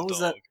Jake what the was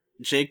dog. that?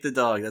 Jake the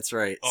dog. That's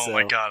right. Oh so.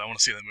 my god, I want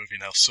to see that movie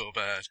now so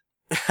bad.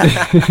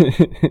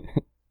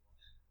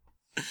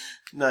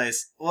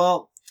 Nice.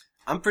 Well,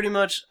 I'm pretty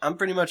much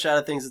out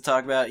of things to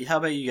talk about. How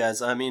about you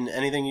guys? I mean,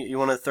 anything you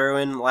want to throw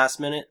in last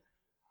minute?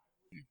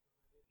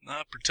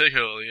 Not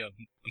particularly.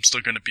 I'm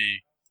still going to be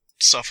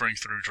suffering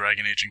through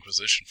Dragon Age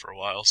Inquisition for a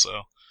while,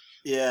 so...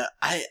 Yeah,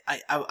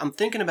 I'm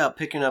thinking about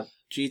picking up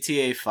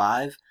GTA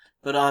 5,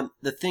 but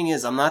the thing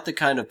is, I'm not the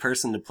kind of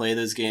person to play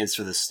those games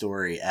for the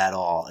story at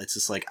all. It's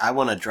just like, I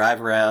want to drive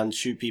around,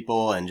 shoot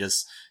people, and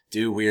just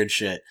do weird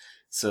shit.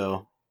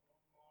 So...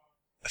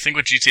 I think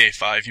with GTA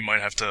 5, you might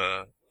have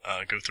to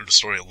go through the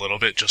story a little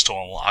bit just to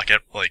unlock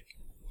it, like,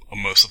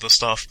 most of the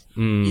stuff.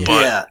 Mm.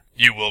 But yeah.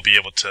 you will be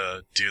able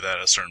to do that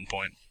at a certain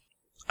point.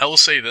 I will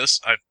say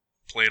this, I've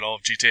played all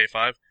of GTA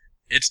 5.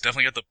 It's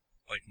definitely got the,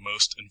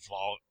 most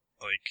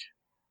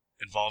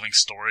involving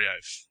story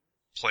I've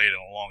played in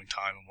a long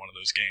time in one of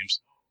those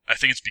games. I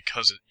think it's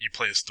because you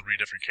play as 3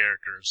 different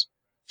characters,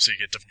 so you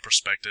get different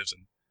perspectives,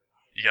 and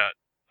you got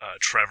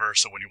Trevor,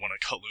 so when you want to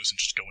cut loose and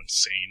just go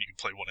insane, you can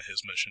play one of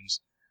his missions.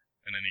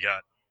 And then you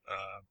got,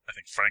 I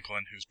think,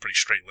 Franklin, who's pretty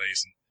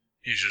straight-laced, and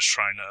he's just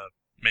trying to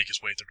make his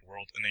way through the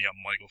world. And then you got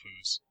Michael,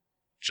 who's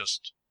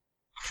just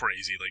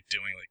crazy,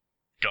 doing,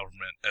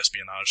 government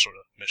espionage sort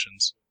of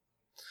missions.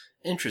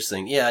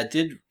 Interesting. Yeah, I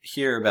did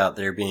hear about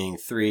there being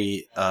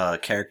 3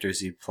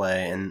 characters you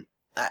play, and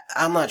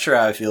I'm not sure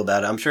how I feel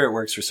about it. I'm sure it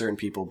works for certain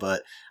people,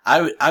 but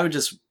I would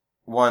just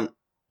want,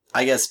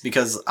 I guess,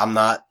 because I'm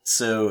not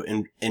so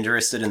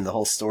interested in the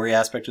whole story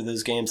aspect of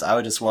those games, I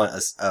would just want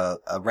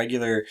a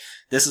regular,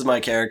 this is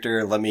my character,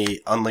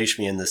 unleash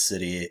me in this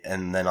city,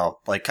 and then I'll,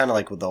 kind of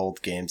like with the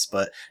old games,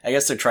 but I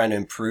guess they're trying to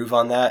improve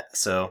on that,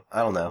 so I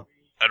don't know.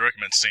 I'd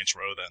recommend Saints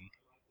Row then.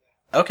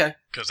 Okay.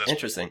 Because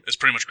Interesting. It's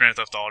pretty much Grand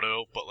Theft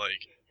Auto, but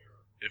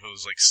if it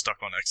was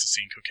stuck on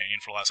ecstasy and cocaine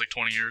for the last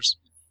 20 years,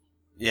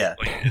 Yeah.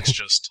 it's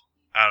just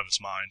out of its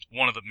mind.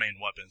 One of the main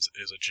weapons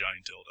is a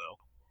giant dildo.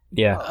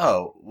 Yeah.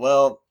 Oh,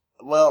 well,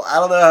 I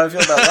don't know how I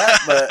feel about that,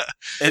 but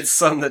it's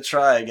something to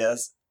try, I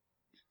guess.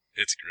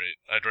 It's great.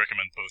 I'd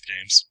recommend both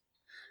games.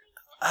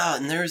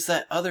 And there's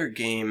that other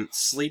game,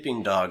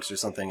 Sleeping Dogs or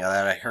something,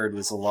 that I heard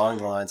was along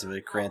the lines of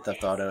a Grand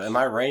Theft Auto. Am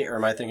I right, or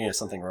am I thinking of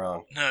something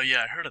wrong? No,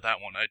 yeah, I heard of that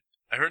one.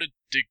 I heard it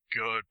did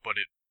good, but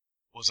it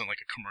wasn't a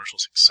commercial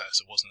success.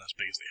 It wasn't as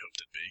big as they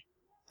hoped it'd be.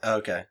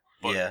 Okay,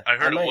 But yeah. I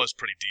heard might, it was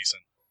pretty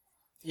decent.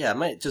 Yeah, I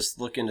might just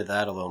look into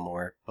that a little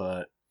more,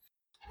 but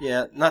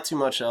yeah, not too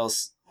much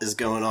else is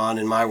going on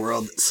in my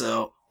world,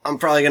 so I'm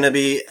probably going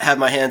to have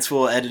my hands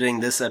full editing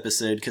this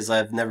episode, because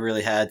I've never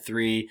really had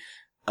 3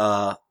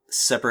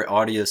 separate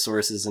audio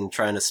sources and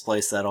trying to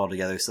splice that all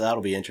together, so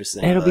that'll be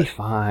interesting. It'll be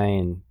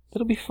fine.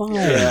 It'll be fine.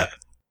 Yeah.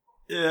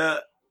 Yeah.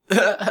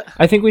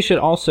 I think we should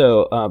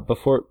also,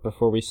 before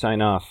we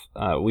sign off,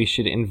 we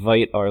should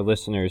invite our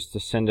listeners to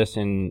send us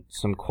in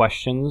some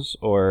questions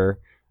or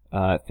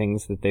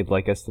things that they'd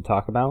like us to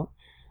talk about.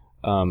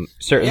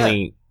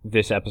 Certainly,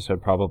 this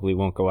episode probably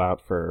won't go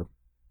out for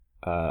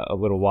a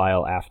little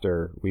while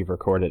after we've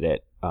recorded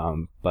it,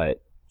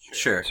 but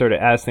Sure. sort of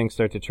as things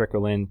start to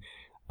trickle in,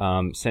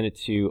 send it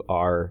to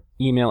our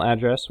email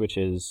address, which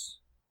is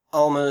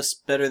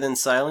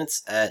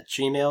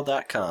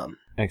almostbetterthansilence@gmail.com.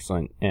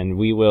 excellent, and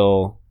we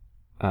will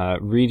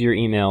read your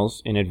emails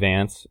in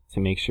advance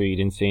to make sure you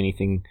didn't say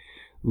anything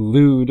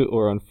lewd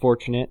or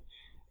unfortunate,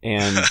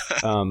 and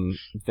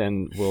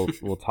then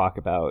we'll talk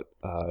about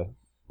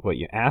what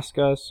you ask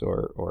us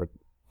or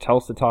tell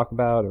us to talk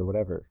about or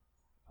whatever.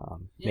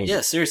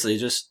 Yeah, seriously,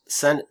 you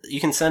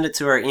can send it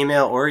to our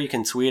email, or you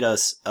can tweet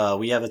us.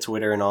 We have a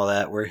Twitter and all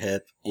that. We're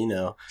hip,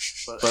 But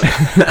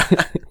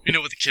You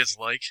know what the kids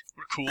like.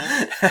 We're cool.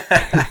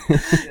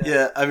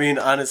 yeah, I mean,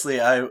 honestly,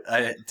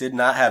 I did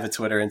not have a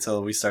Twitter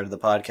until we started the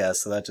podcast,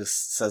 so that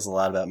just says a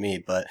lot about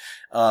me. But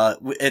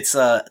it's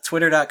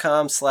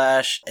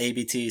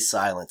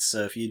twitter.com/abtsilence.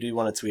 So if you do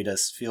want to tweet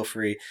us, feel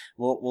free.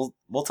 We'll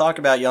talk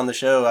about you on the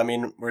show. I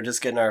mean, we're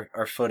just getting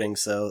our footing,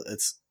 so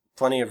it's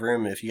plenty of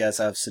room if you guys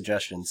have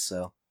suggestions.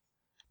 So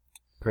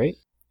Great.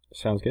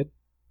 Sounds good.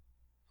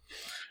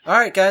 all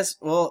right, guys.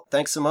 Well,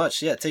 thanks so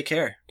much. Yeah, take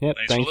care. Yep.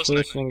 Thanks for Thanks for listening.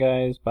 listening,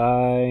 guys.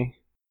 Bye.